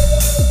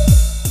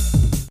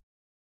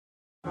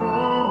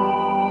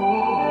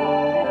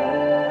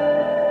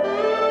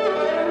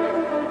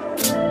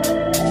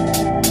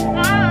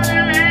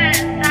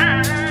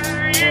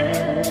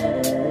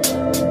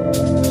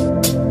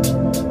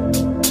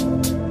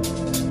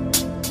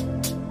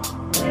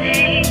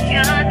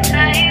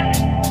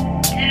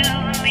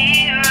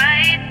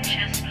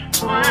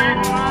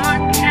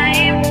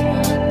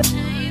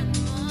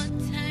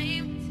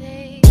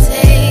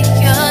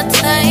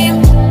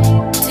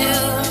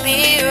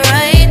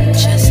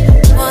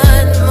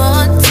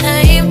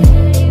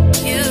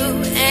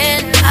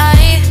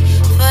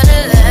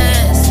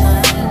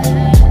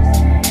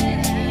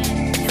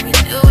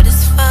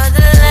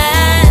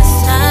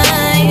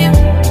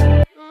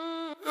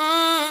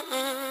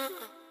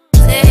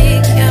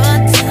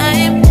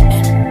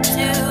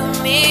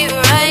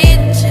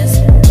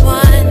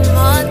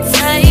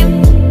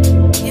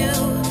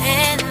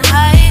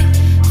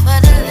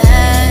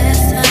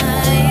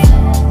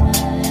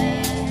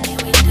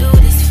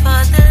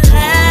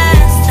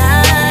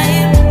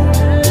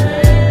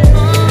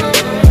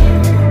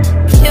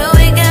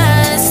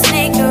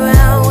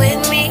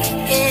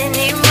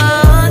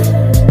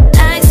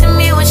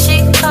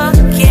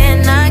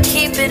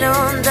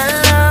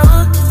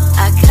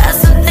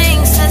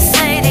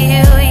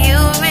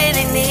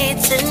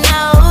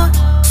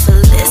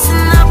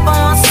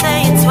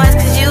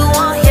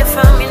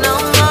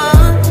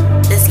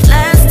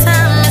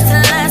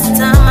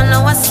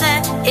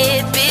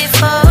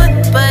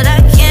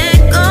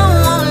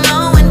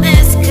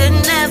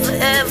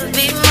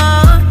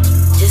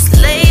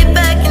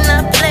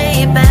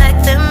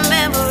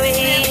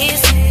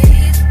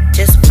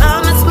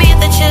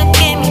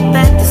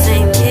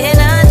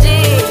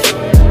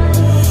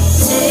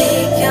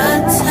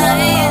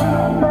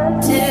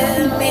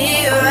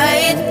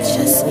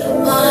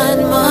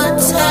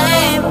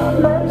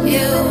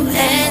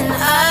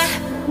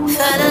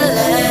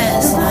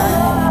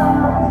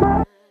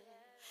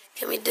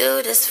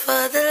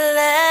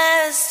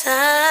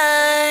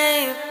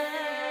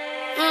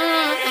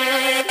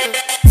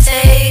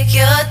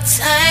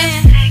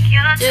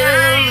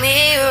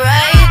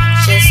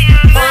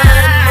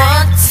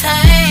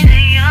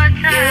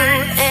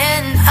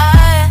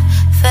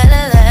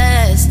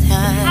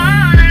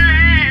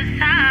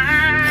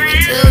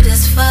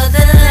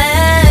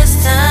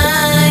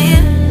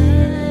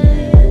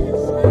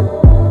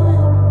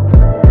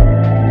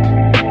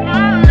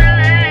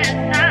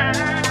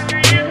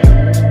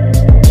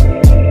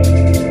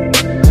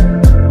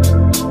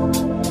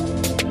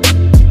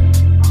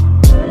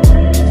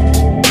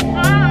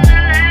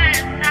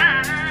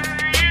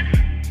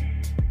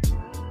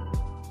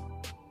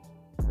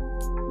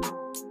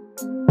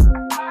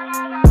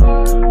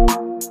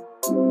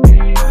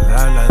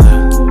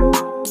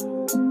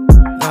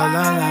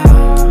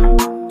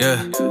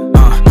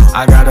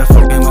 I got her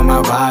fucking with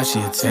my vibe,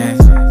 she a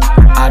 10.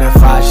 Out of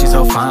 5, she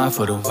so fine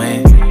for the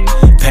win.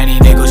 Penny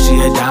nickel, she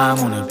a dime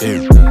on the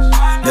bitch.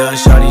 Little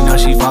shorty know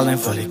she falling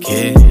for the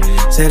kid.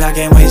 Said I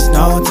can't waste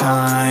no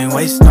time,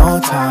 waste no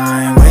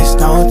time, waste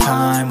no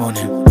time on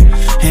him.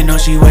 And know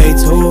she way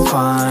too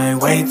fine,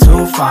 way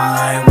too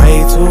fine,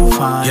 way too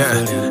fine.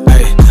 Yeah,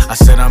 hey, I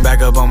said I'm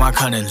back up on my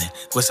cunniling.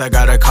 What's I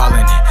got her calling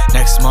it?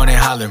 Next morning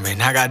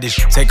hollering, I got this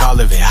shit, take all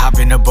of it.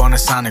 Hopping up on the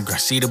sonogram,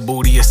 see the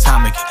booty is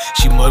atomic.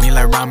 She move me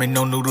like ramen,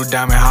 no noodle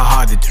diamond, how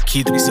hard to do.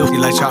 Keep me silky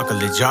like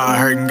chocolate, jaw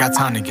hurting, got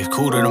time to give.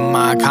 Cool to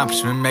my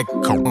accomplishment, make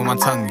it cold with my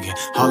tongue again.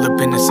 All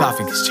up in the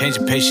esophagus, change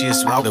the pace, she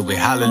is swallowed with.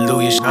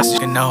 Hallelujah,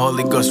 shit in the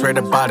Holy Ghost right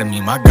up out of me,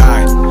 my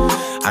God.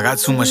 I got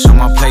too much on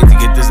my plate to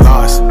get this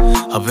lost.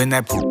 Up in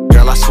that poop,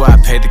 girl, I swear I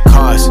paid the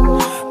cost.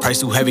 Price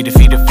too heavy to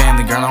feed the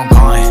family, girl, I'm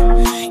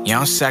gone. Yeah,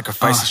 I'm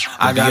sacrificing.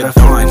 I got her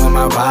flowing with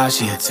my vibe,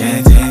 she a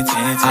 10.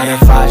 Out of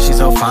 5, she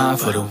so fine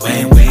for the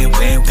win.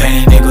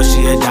 Penny nickel,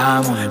 she a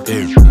dime on that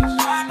bitch.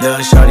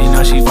 Little shorty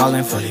know she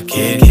falling for the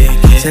kid.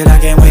 Said I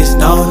can't waste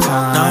no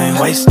time,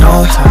 waste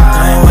no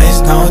time,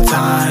 waste no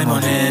time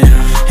on it.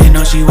 And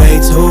know she way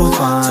too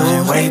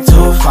fine, way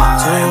too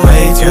fine,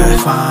 way too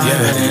fine.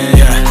 Yeah.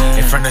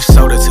 From the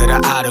soda to the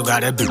auto,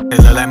 got a bitch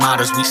that look like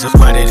models. We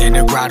sweated in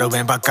the grotto,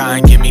 ven pa' acá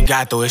and give me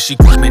gato. If she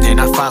me,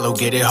 then I follow,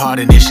 get it hard,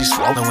 and if she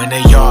swallow in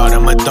the yard,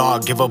 I'm a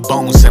dog, give a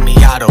bone,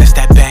 semi-auto. That's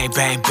that bang,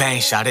 bang, bang,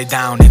 shot it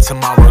down, and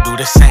tomorrow do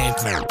the same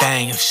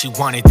thing. If she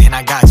want it, then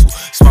I got to.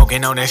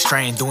 Smoking on that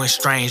strain, doing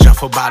strange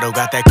off a bottle.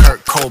 Got that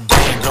Kurt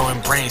Cobain, blowing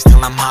brains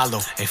till I'm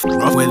hollow. If you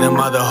rough with a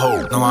mother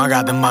hoe, no, I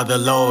got the mother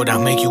load. I'll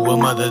make you a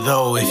mother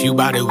though. If you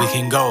bout it, we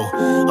can go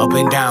up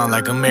and down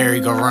like a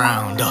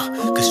merry-go-round.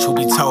 Cause truth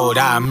be told,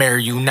 I'll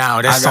marry you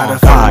now. That's on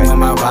 5. With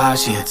my vibe,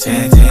 she a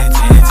 10.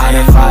 Out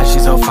of 5, she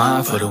so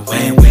fine for the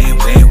win.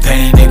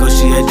 Penny nickel,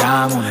 she a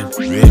dime on the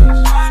rip.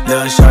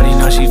 Little shorty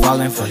know she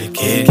falling for the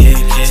kid.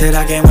 Said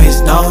I can't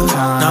waste no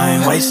time. I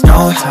ain't waste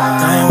no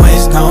time. I ain't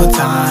waste no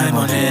time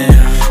on it.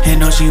 And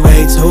know she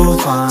way too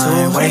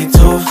fine. Way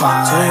too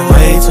fine.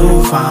 Way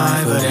too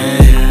fine for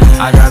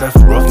that. I got a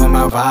rough with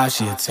my vibe,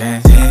 she a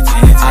 10.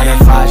 Out of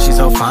 5, she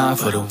so fine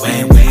for the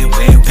win.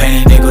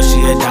 Penny nickel,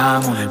 she a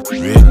dime on the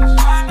rip.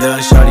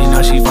 Little shorty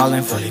know she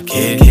falling for the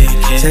kid.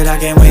 Said I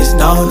can't waste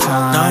no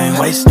time. I ain't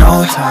waste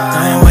no time.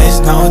 I ain't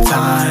waste no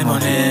time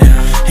on it.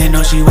 And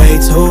know she way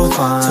too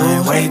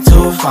fine. Way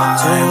too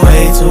fine.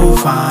 Way too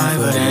fine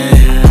for that.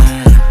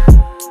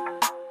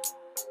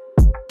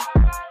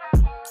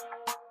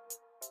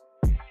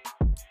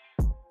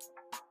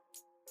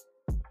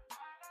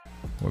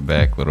 We're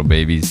back, little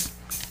babies.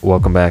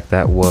 Welcome back.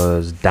 That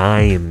was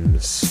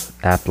Dimes,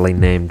 aptly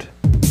named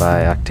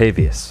by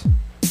Octavius.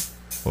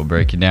 We'll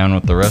break you down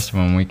with the rest of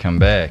them when we come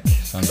back.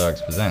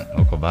 SunDogs present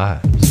Local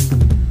Vibes.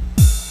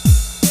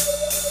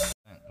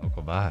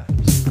 Local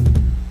Vibes.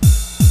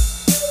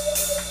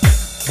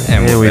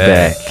 And we're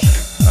back.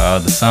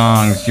 The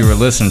songs you were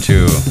listening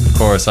to, of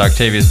course,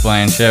 Octavius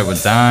Blanchett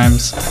with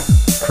Dimes,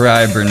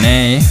 Cry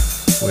Brene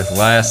with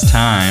Last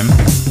Time,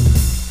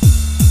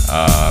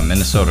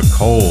 Minnesota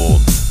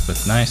Cold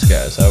with Nice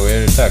Guys. Oh, we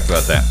already talked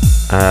about that.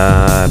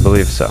 I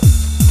believe so.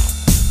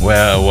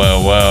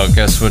 Well,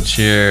 guess what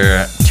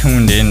you're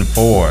tuned in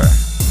for?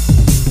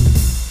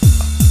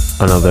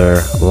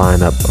 Another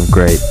lineup of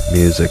great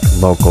music,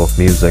 local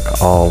music,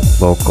 all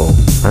local.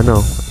 I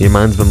know, your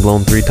mind's been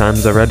blown 3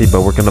 times already,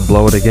 but we're gonna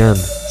blow it again.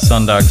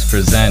 SunDogs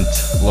present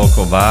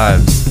Local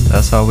Vibes.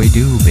 That's all we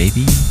do,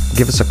 baby.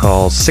 Give us a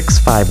call,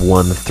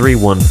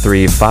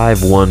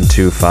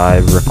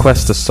 651-313-5125.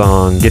 Request a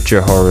song, get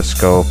your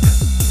horoscope,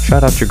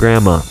 shout out your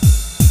grandma.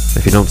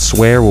 If you don't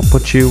swear, we'll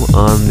put you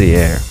on the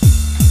air.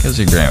 Because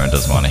your grandma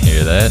doesn't want to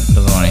hear that.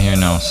 Doesn't want to hear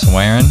no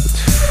swearing.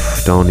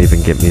 Don't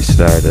even get me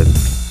started.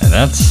 And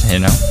that's,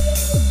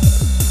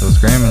 those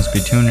grandmas be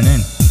tuning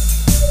in.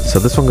 So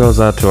this one goes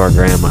out to our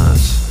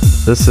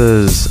grandmas. This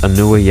is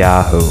Anua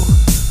Yahoo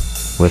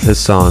with his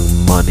song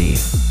Money.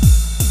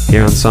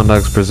 Here on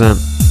SunDogs present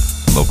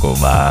Local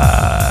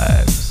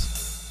Vibes.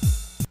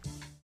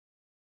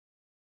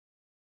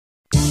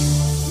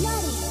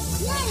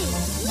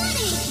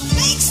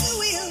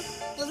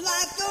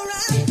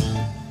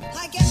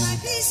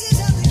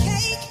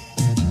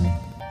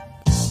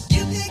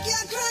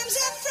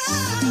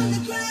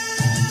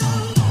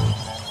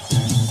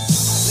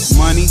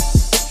 Money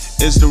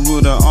is the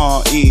root of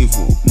all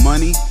evil.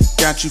 Money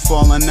got you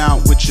falling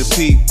out with your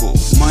people.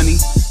 Money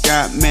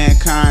got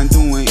mankind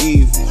doing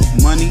evil.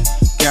 Money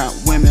got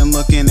women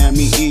looking at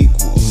me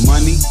equal.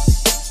 Money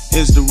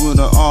is the root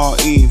of all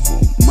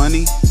evil.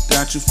 Money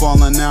got you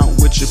falling out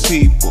with your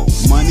people.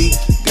 Money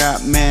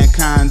got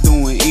mankind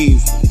doing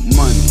evil.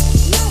 Money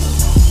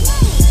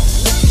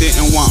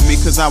didn't want me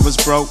cause I was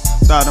broke.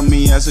 Thought of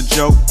me as a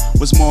joke.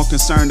 Was more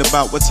concerned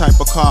about what type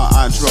of car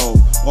I drove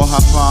or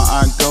how far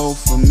I go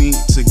for me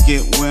to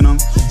get with them.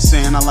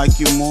 Saying I like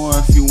you more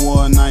if you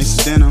wore a nice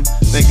denim.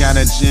 They got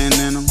a gin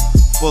in them,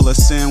 full of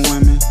sin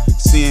women.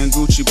 Seeing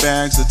Gucci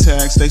bags or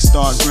tags, they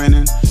start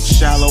grinning.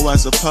 Shallow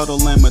as a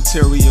puddle and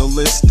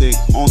materialistic.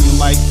 Only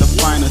like the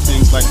finer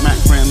things like Mac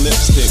brand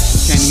lipstick.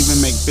 Can't even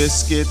make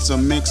biscuits or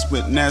mix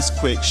with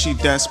Nesquik. She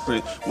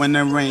desperate when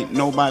there ain't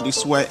nobody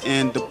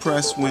sweating.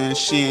 Depressed when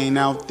she ain't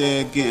out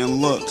there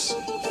getting looks.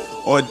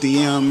 Or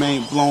DM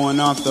ain't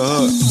blowing off the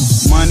hook.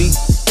 Money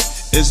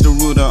is the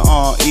root of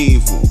all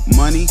evil.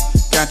 Money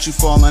got you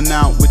falling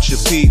out with your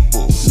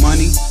people.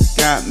 Money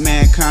got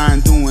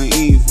mankind doing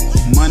evil.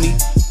 Money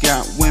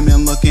got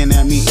women looking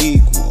at me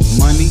equal.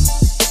 Money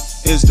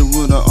is the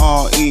root of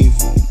all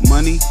evil.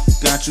 Money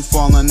got you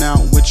falling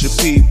out with your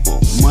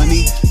people.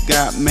 Money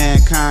got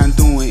mankind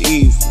doing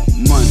evil.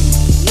 Money.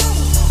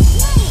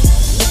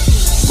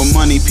 For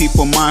money,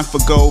 people mine for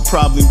gold.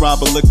 Probably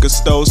rob a liquor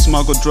store,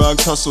 smuggle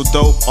drugs, hustle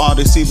dope.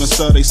 Artists even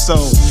sell they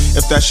soul.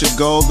 If that's your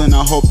goal, then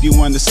I hope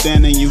you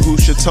understand. And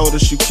Yahusha told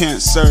us you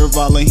can't serve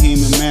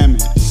Elohim and Mammon.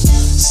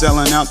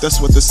 Selling out,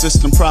 that's what the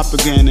system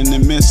propaganding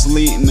and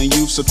misleading the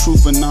youth, so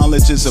truth and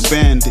knowledge is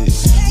abandoned.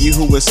 You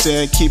who has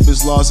said keep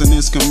his laws and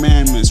his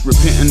commandments,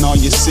 repenting all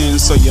your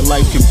sins so your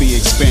life can be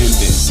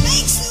expanded.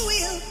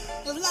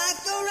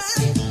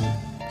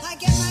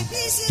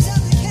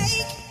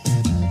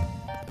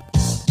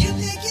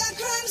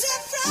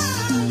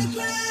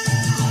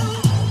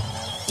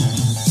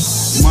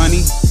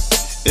 Money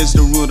is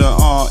the root of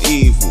all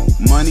evil.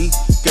 Money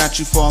got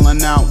you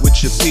falling out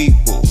with your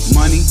people.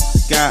 Money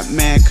got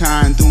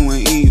mankind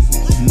doing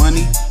evil.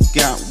 Money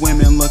got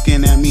women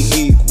looking at me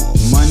equal.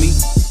 Money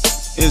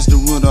is the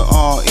root of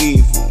all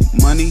evil.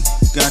 Money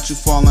got you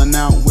falling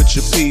out with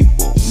your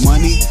people.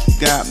 Money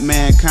got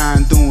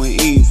mankind doing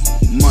evil.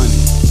 Money.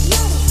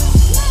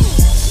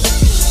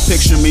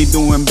 Picture me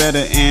doing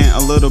better and a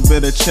little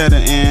bit of cheddar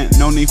and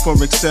no need for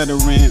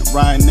Excedrin.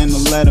 Riding in the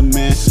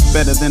Letterman,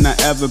 better than I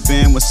ever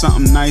been with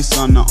something nice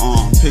on the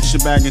arm. Picture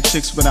bagging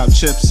chicks without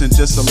chips and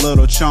just a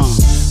little charm.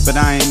 But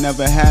I ain't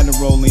never had a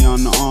rollie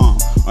on the arm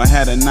or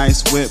had a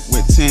nice whip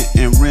with tint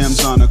and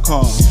rims on the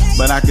car.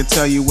 But I can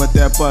tell you what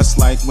that bus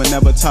like would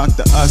never talk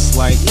to us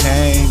like,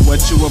 hey,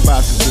 what you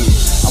about to do?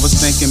 I was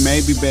thinking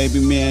maybe, baby,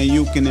 me and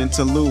you can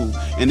interlude.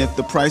 And if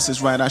the price is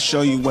right, I'll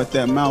show you what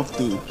that mouth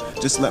do.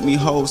 Just let me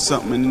hold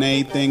something and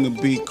everything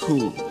will be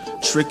cool.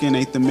 Tricking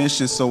ain't the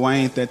mission, so I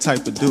ain't that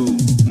type of dude.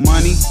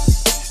 Money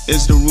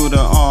is the root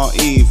of all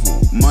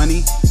evil.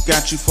 Money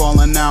got you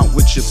falling out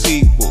with your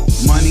people.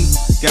 Money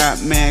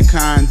got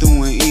mankind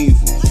doing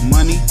evil.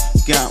 Money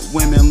got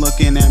women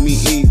looking at me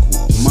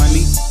equal.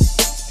 Money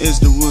is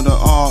the root of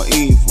all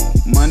evil.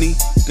 Money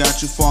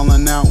got you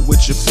falling out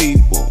with your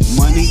people.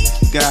 Money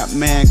got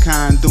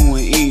mankind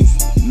doing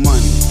evil.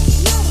 Money.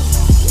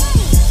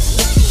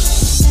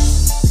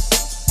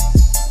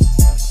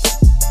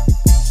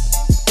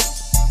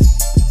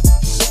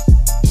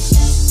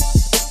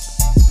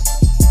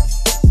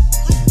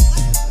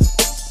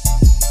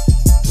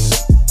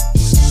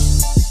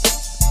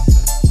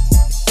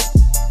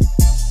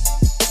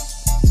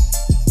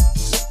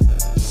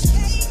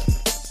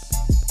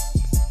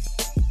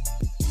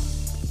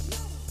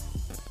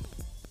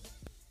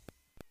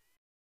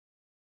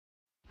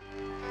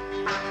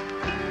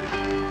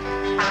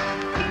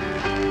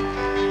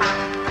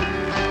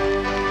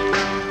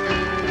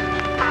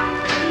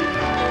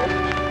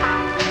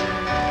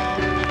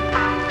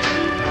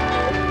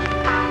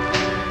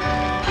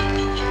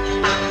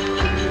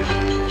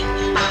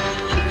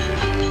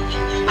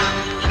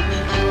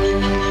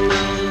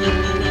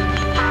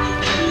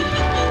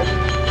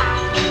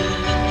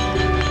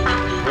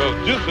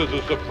 This is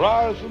a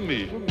surprise for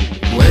me. For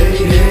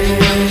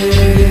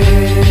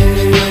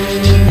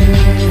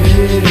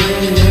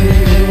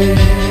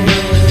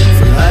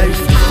life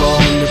to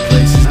fall into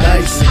places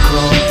nice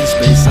across the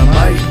space. I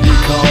might be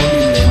calling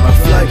you late. My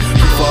flight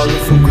from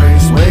falling from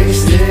grace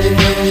wasted.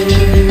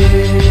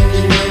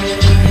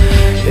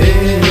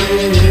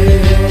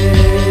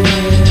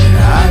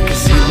 I can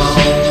see my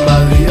home by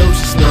the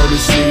ocean, smell the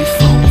sea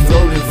foam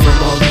floating from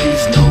all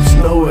these notes.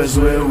 Nowhere's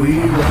where we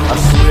roam. I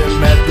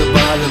swim at the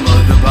bottom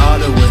of the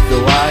bottle with the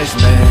wise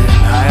man.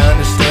 I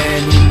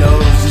understand, he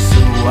knows just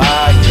who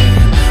I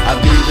am. I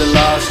be the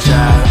lost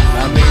child,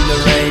 I mean the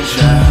rain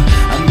child,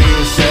 I mean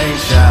the same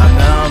child.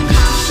 Now I'm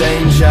just the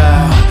same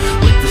child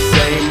with the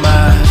same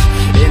eyes,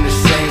 in the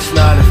same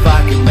slot. If I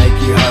can make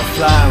your heart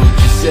fly, would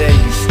you say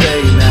you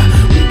stay now?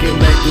 We can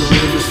make the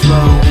rivers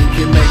flow, we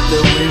can make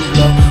the wind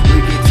blow, we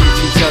can teach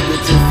each other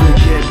to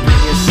forget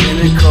being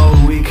cynical.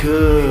 We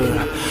could.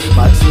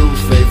 My two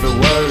favorite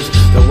words,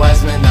 the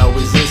wise man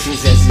always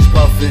listens as he's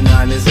puffing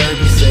on his herb.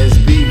 He says,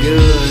 be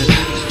good.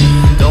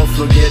 Don't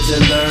forget to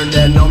learn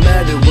that no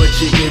matter what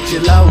you get,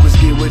 you'll always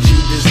get what you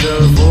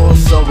deserve.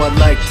 Also, I'd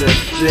like to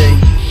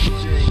think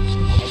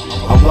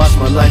I watch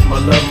my life, my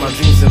love, my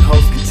dreams and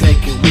hopes get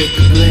taken with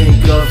the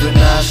blink of an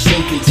eye.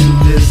 Sink into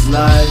this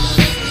life.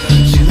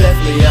 She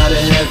left me out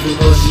of heaven,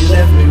 but she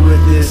left me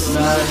with this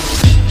night.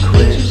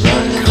 Quit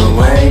running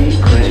away,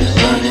 quit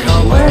running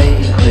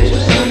away, quit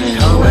running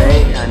away.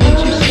 I need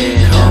you here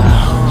now.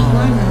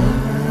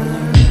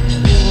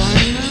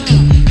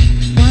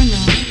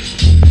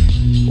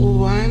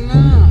 Why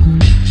not?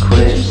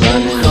 Quit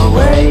running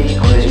away,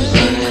 quit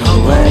running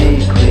away,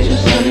 quit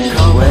running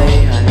away.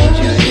 I need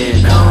you here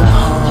now.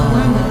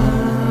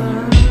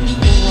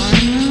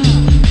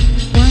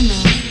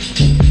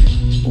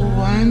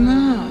 Why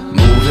not?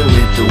 Moving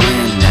with the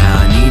wind now,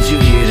 I need you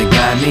here to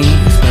guide me.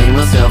 Explain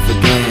myself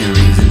again,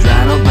 reason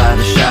drown out by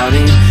the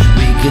shouting.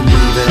 We could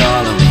leave it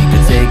all or we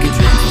could take a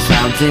drink from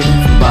fountain.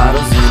 From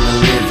bottles in the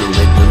river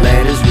with the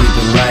letters we've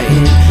been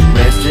writing.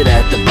 Rested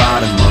at the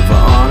bottom of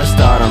an honest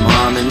autumn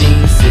harmony.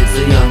 Sits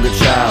a younger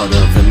child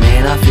of the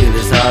man I feel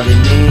is hardly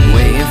me.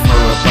 Waiting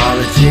for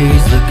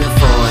apologies, looking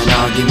for an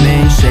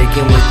argument.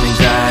 Shaking with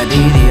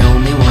anxiety, the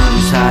only one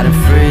who's hiding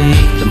free.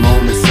 The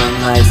moment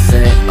sunlight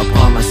set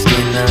upon my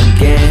skin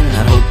again,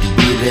 I'd hope you'd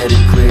be there to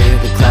clear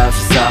the clouds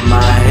inside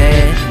my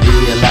head.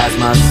 Realize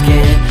my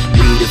skin,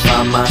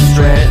 redefine my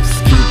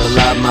stress. Keep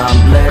alive my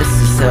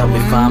blessings, help me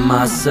find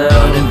myself.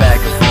 Running back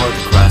and forth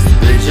across the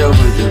bridge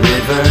over the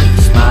river.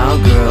 Smile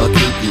girl,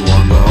 keep you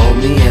warm, but hold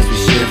me as we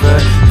shiver.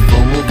 The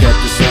full moon kept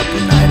us up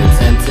at night,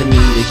 attempting me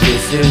to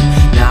kiss her.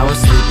 Now I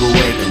sleep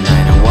awake at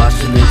night and watch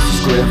the lips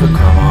just quiver.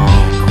 Come on,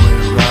 quit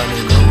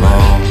running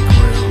alone.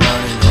 Quit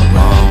running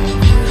alone.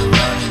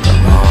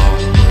 Come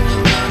on,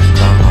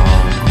 come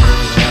on,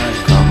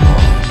 come on, come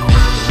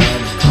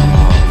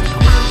on.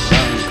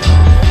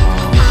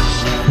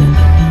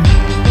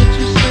 What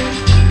you say?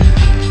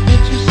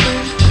 What you say?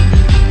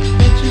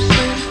 What you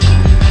say?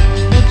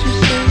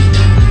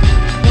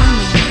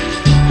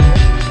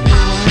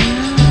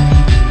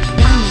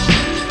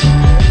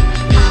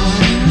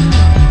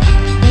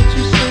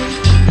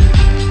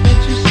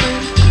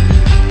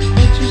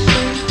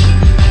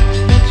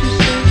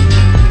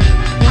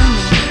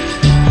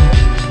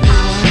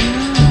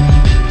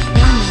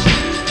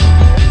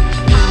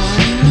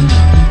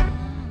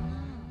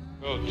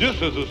 just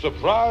as a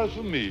surprise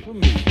for me.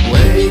 Waiting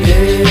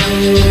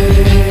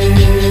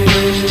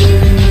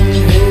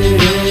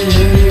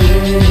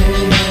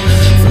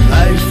for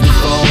life to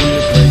fall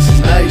into places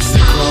nice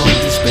and calm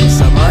to space.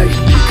 I might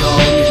be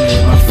calm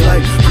in my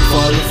flight,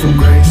 falling from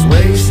grace,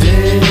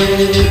 wasted.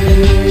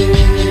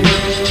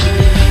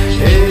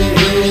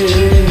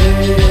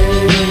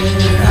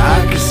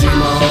 I can see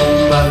my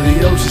home by the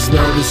ocean,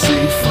 smell the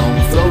sea foam,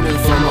 floating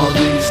from all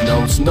these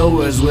notes.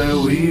 Nowhere's where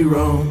we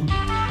roam.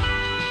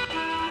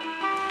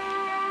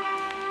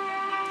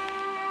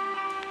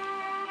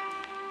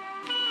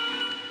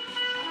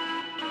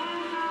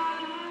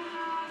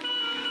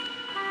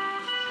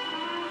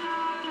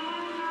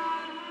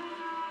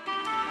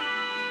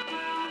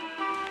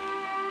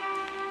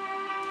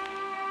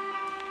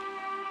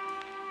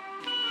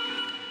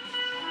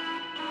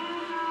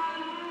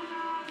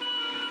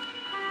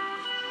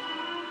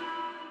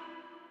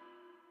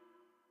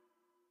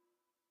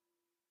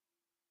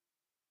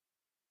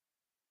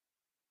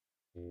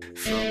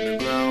 From the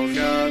ground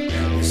up,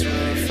 that's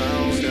where they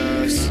found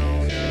us.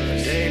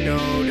 They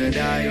know that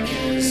I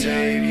can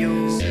save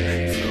you.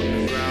 From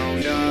the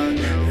ground up,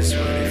 that's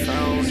where they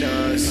found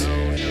us.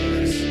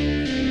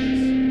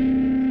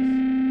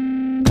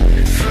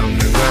 From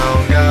the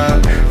ground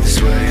up,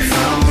 that's where they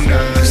found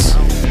us.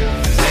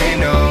 They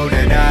know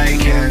that I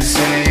can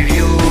save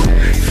you.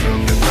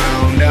 From the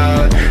ground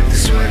up,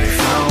 that's where they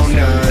found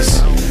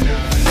us.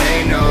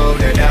 They know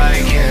that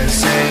I can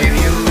save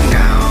you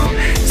now.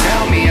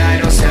 Tell me I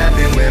don't step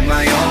in with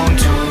my own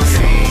 2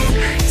 feet.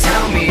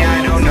 Tell me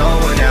I don't know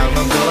what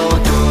I'ma go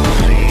through,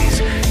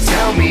 please.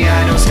 Tell me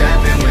I don't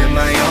step in with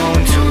my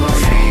own 2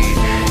 feet.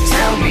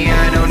 Tell me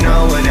I don't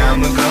know what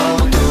I'ma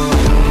go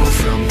through.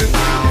 From the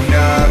ground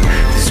up,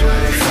 that's where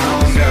they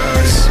found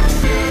us.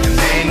 And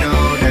they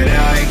know that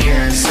I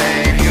can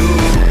save you.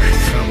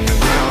 From the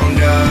ground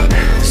up,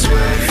 that's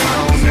where they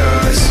found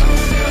us.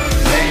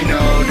 They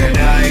know that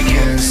I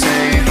can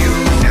save you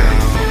now.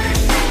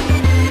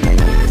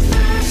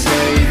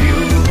 Save you.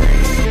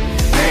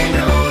 They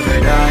know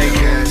that I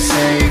can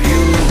save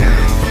you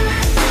now.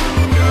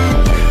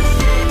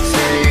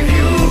 Save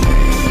you.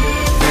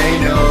 They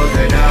know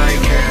that I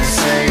can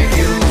save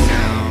you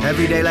now.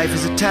 Everyday life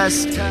is a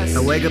test. I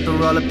wake up and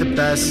roll up the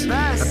best.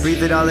 I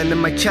breathe it all into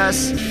my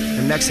chest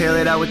and exhale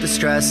it out with the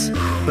stress.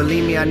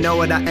 Believe me, I know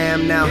what I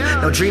am now.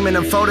 No dreaming,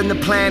 unfolding the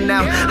plan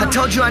now. I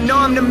told you I know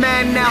I'm the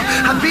man now.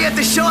 I be at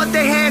the show with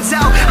their hands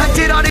out. I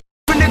did all the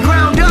from the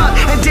ground up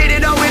and did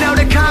it all without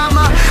a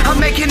comma. I'm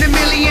making $1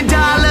 million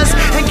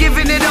and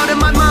giving it all to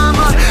my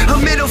mama. A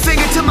middle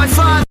finger to my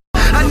father.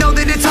 I know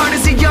that it's hard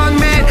as a young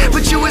man,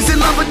 but you was in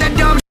love with that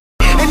dumb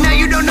shit, and now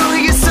you don't know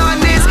who your son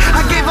is.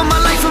 I gave up my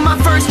life for my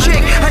first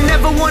chick. I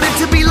never wanted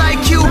to be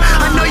like you.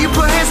 I know you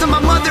put hands on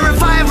my mother.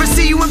 If I ever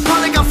see you in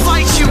public, I'll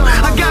fight you.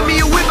 I got me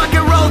a whip I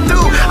can roll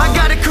through. I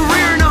got a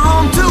career and a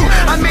home too.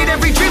 I made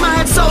every dream I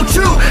had so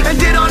true and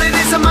did all of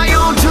this on my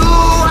own too.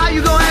 How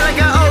you gon' act like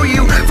I owe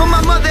you? For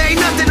my mother ain't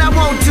nothing I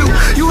won't do.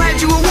 You had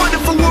you a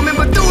wonderful woman,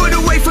 but threw it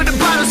away for the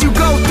bottles you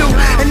go through.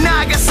 And now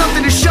I got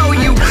something to show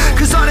you,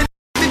 cause all the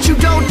that you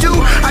don't do,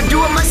 I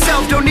do it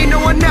myself, don't need no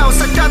one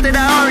else. I thought that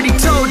I already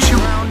told you.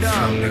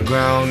 From the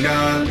ground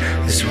up,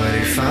 that's where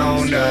they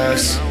found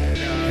us.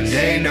 And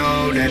they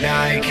know that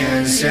I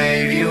can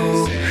save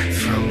you.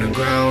 From the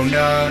ground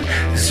up,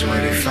 that's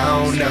where they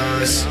found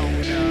us.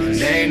 And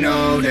they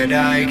know that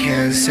I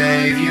can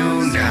save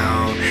you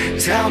now.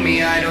 Tell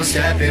me I don't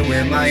step in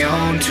with my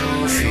own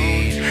 2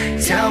 feet.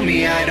 Tell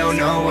me I don't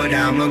know what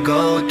I'ma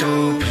go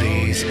through,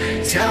 please.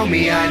 Tell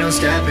me I don't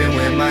step in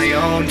with my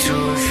own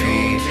 2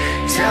 feet.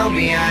 Tell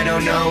me I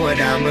don't know what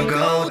I'ma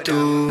go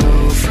through.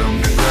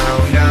 From the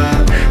ground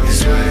up,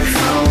 that's where they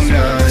found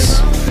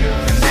us.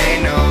 And they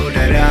know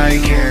that I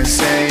can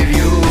save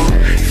you.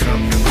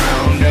 From the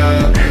ground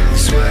up,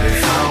 that's where they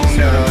found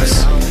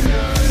us.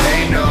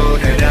 They know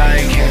that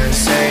I can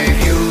save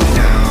you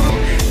now.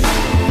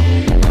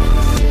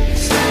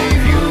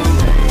 Save you.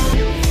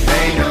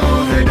 They know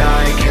that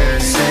I can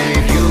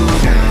save you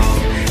now.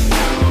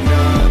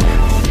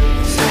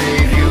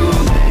 Save you.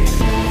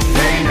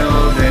 They know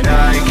that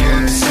I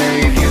can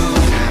save you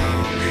now.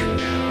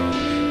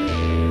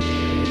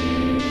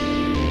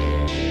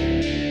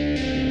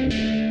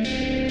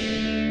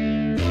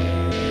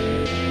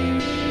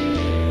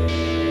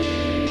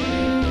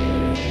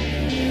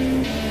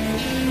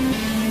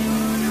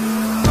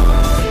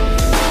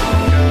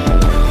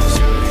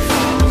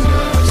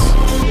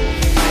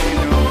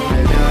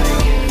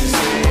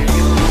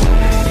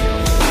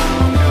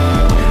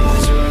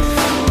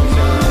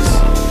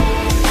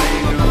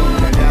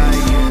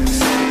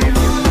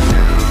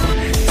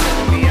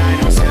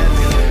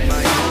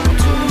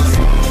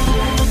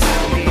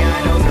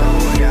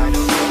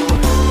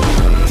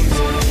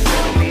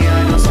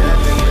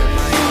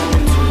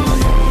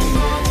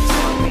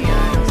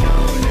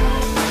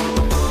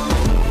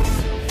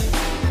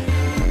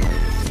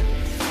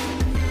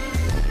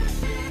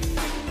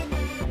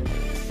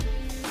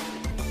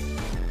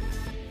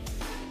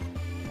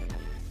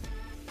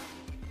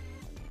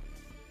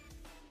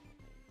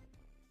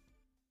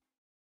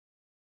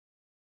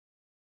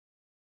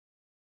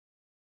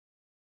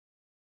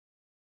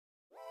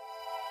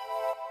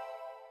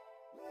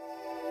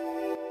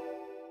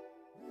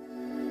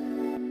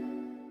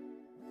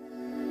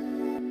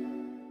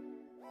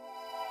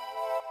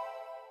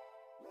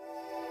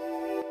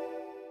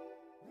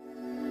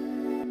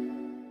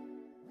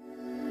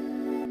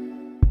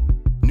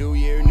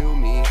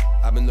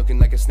 looking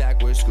like a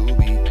snack with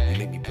Scooby. You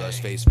make me blush,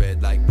 face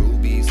red like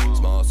rubies.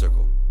 Small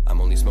circle, I'm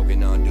only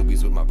smoking on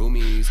doobies with my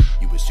roomies.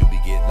 You wish you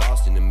would get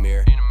lost in the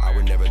mirror. I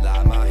would never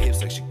lie, my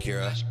hips like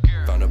Shakira.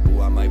 Found a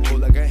boo I might pull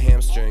like a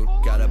hamstring.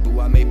 Got a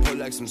boo I may pull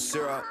like some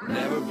syrup.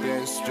 Never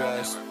been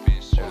stressed,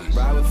 only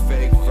ride with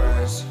fake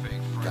friends.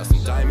 Got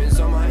some diamonds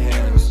on my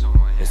hands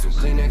and some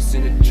Kleenex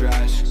in the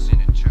trash.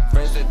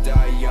 Friends that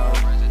die young,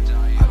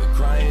 I've been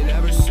crying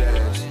ever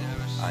since.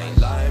 I ain't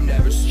lying,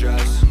 never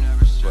stressed,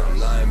 but I'm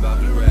lying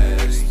about the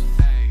rest.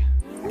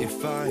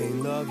 If I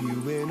ain't love you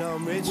when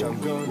I'm rich,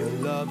 I'm gonna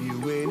love you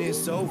when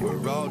it's over.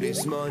 All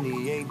this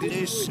money ain't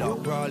this, I'll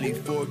probably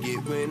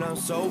forget when I'm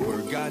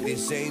sober. Got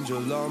this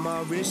angel on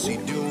my wrist, she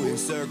doing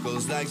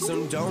circles like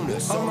some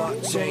donuts on my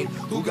chain.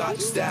 Who got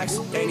stacks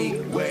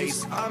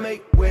anyways? I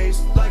make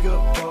waves like a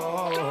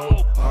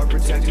ball, heart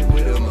protected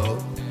with a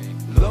moat.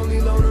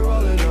 Lonely loner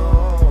all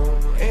alone,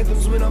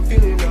 anthems when I'm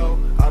feeling low.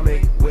 I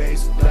make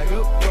waves like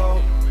a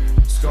boat,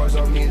 scars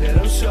on me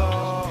that I'm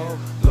show.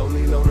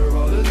 Lonely loner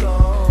all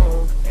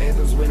alone,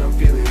 anthems when I'm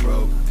feeling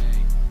broke.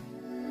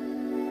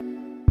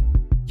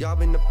 Y'all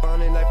been up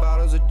on it like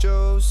bottles of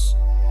juice,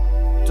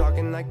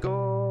 talking like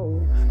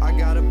gold. I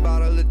got a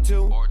bottle or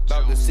two,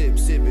 about to sip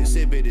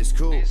it, it's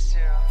cool.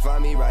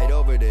 Find me right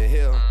over the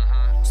hill,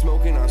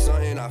 smoking on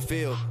something I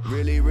feel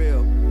really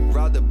real.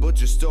 Rob the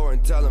butcher store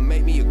and tell them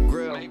make me a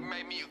grill.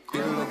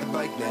 Feeling like the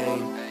bike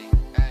lane,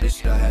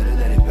 bitch, I had to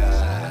let it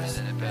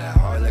pass. That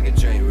hard like a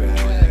train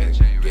wreck,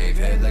 gave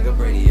head like a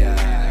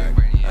brainiac.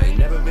 I ain't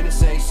never been the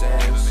same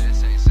since,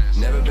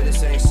 never been the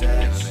same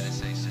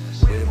sex.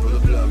 Way to pull the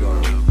plug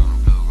on him,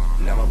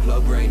 now my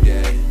plug brain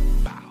dead.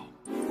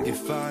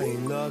 If I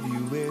ain't love you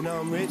when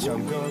I'm rich,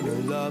 I'm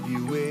gonna love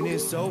you when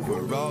it's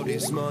over. All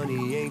this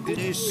money ain't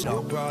this,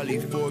 I'll probably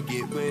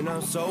forget when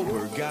I'm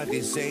sober. Got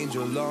this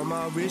angel on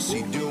my wrist,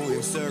 she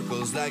doing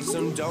circles like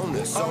some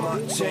donuts on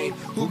my chain.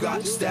 Who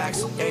got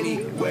stacks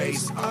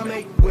anyways? I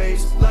make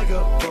waves like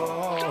a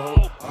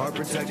ball, heart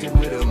protected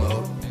with a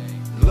moat.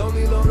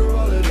 Lonely loner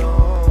all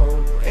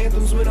alone,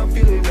 anthems when I'm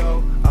feeling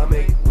low. I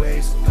make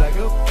waves like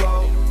a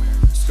boat,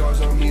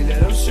 scars on me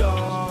that I'm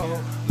show.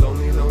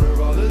 Lonely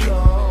loner all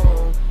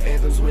alone,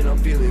 anthems when I'm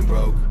feeling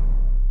broke.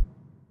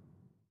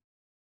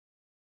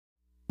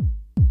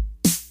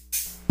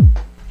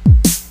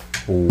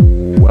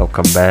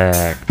 Welcome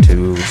back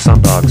to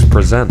SunDogs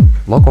Present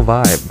Local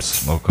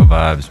Vibes. Local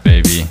Vibes,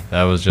 baby.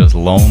 That was just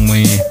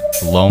Lonely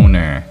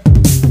Loner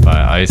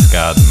by Ice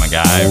God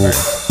MacGyver.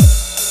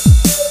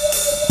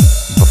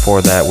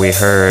 Before that, we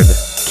heard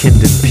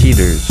Kindon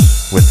Peters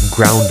with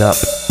Ground Up.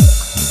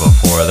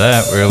 Before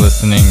that, we were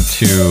listening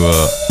to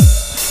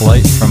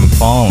Flight from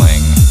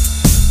Falling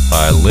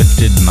by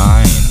Lifted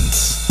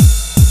Minds.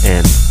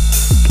 And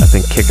I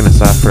think kicking us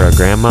off for our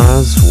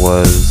grandmas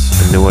was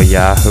Anua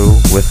Yahoo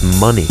with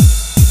Money.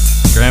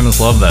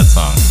 Grandmas love that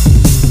song.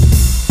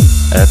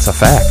 That's a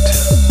fact.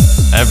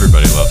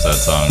 Everybody loves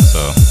that song,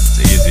 so it's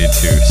easy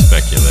to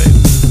speculate.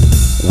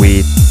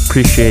 We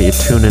appreciate you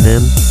tuning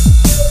in.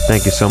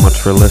 Thank you so much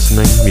for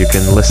listening. You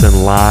can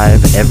listen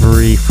live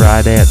every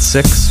Friday at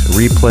 6,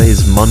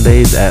 replays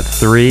Mondays at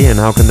 3, and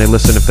how can they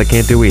listen if they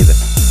can't do either?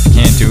 If you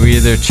can't do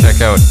either,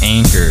 check out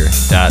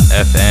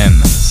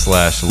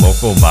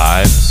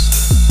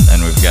anchor.fm/localvibes,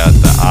 and we've got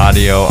the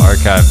audio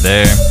archive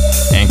there.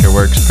 Anchor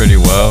works pretty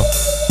well.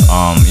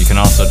 You can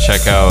also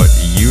check out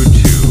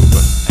YouTube,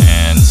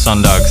 and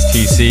SunDogs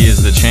TC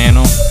is the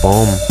channel.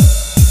 Boom.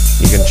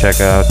 You can check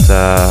out,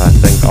 I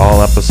think,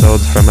 all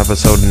episodes from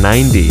episode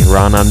 90,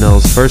 Ron on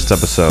Mill's first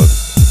episode.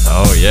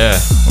 Oh, yeah.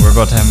 We're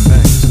about to have him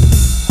back.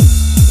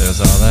 There's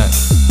all that.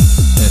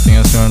 Anything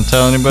else you want to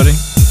tell anybody?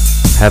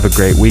 Have a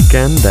great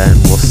weekend,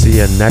 and we'll see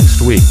you next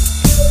week.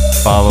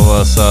 Follow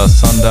us,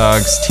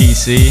 SunDogs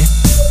TC.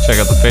 Check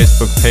out the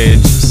Facebook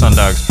page,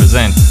 SunDogs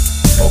Present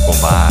Local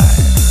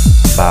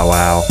Vibes. Bow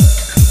wow.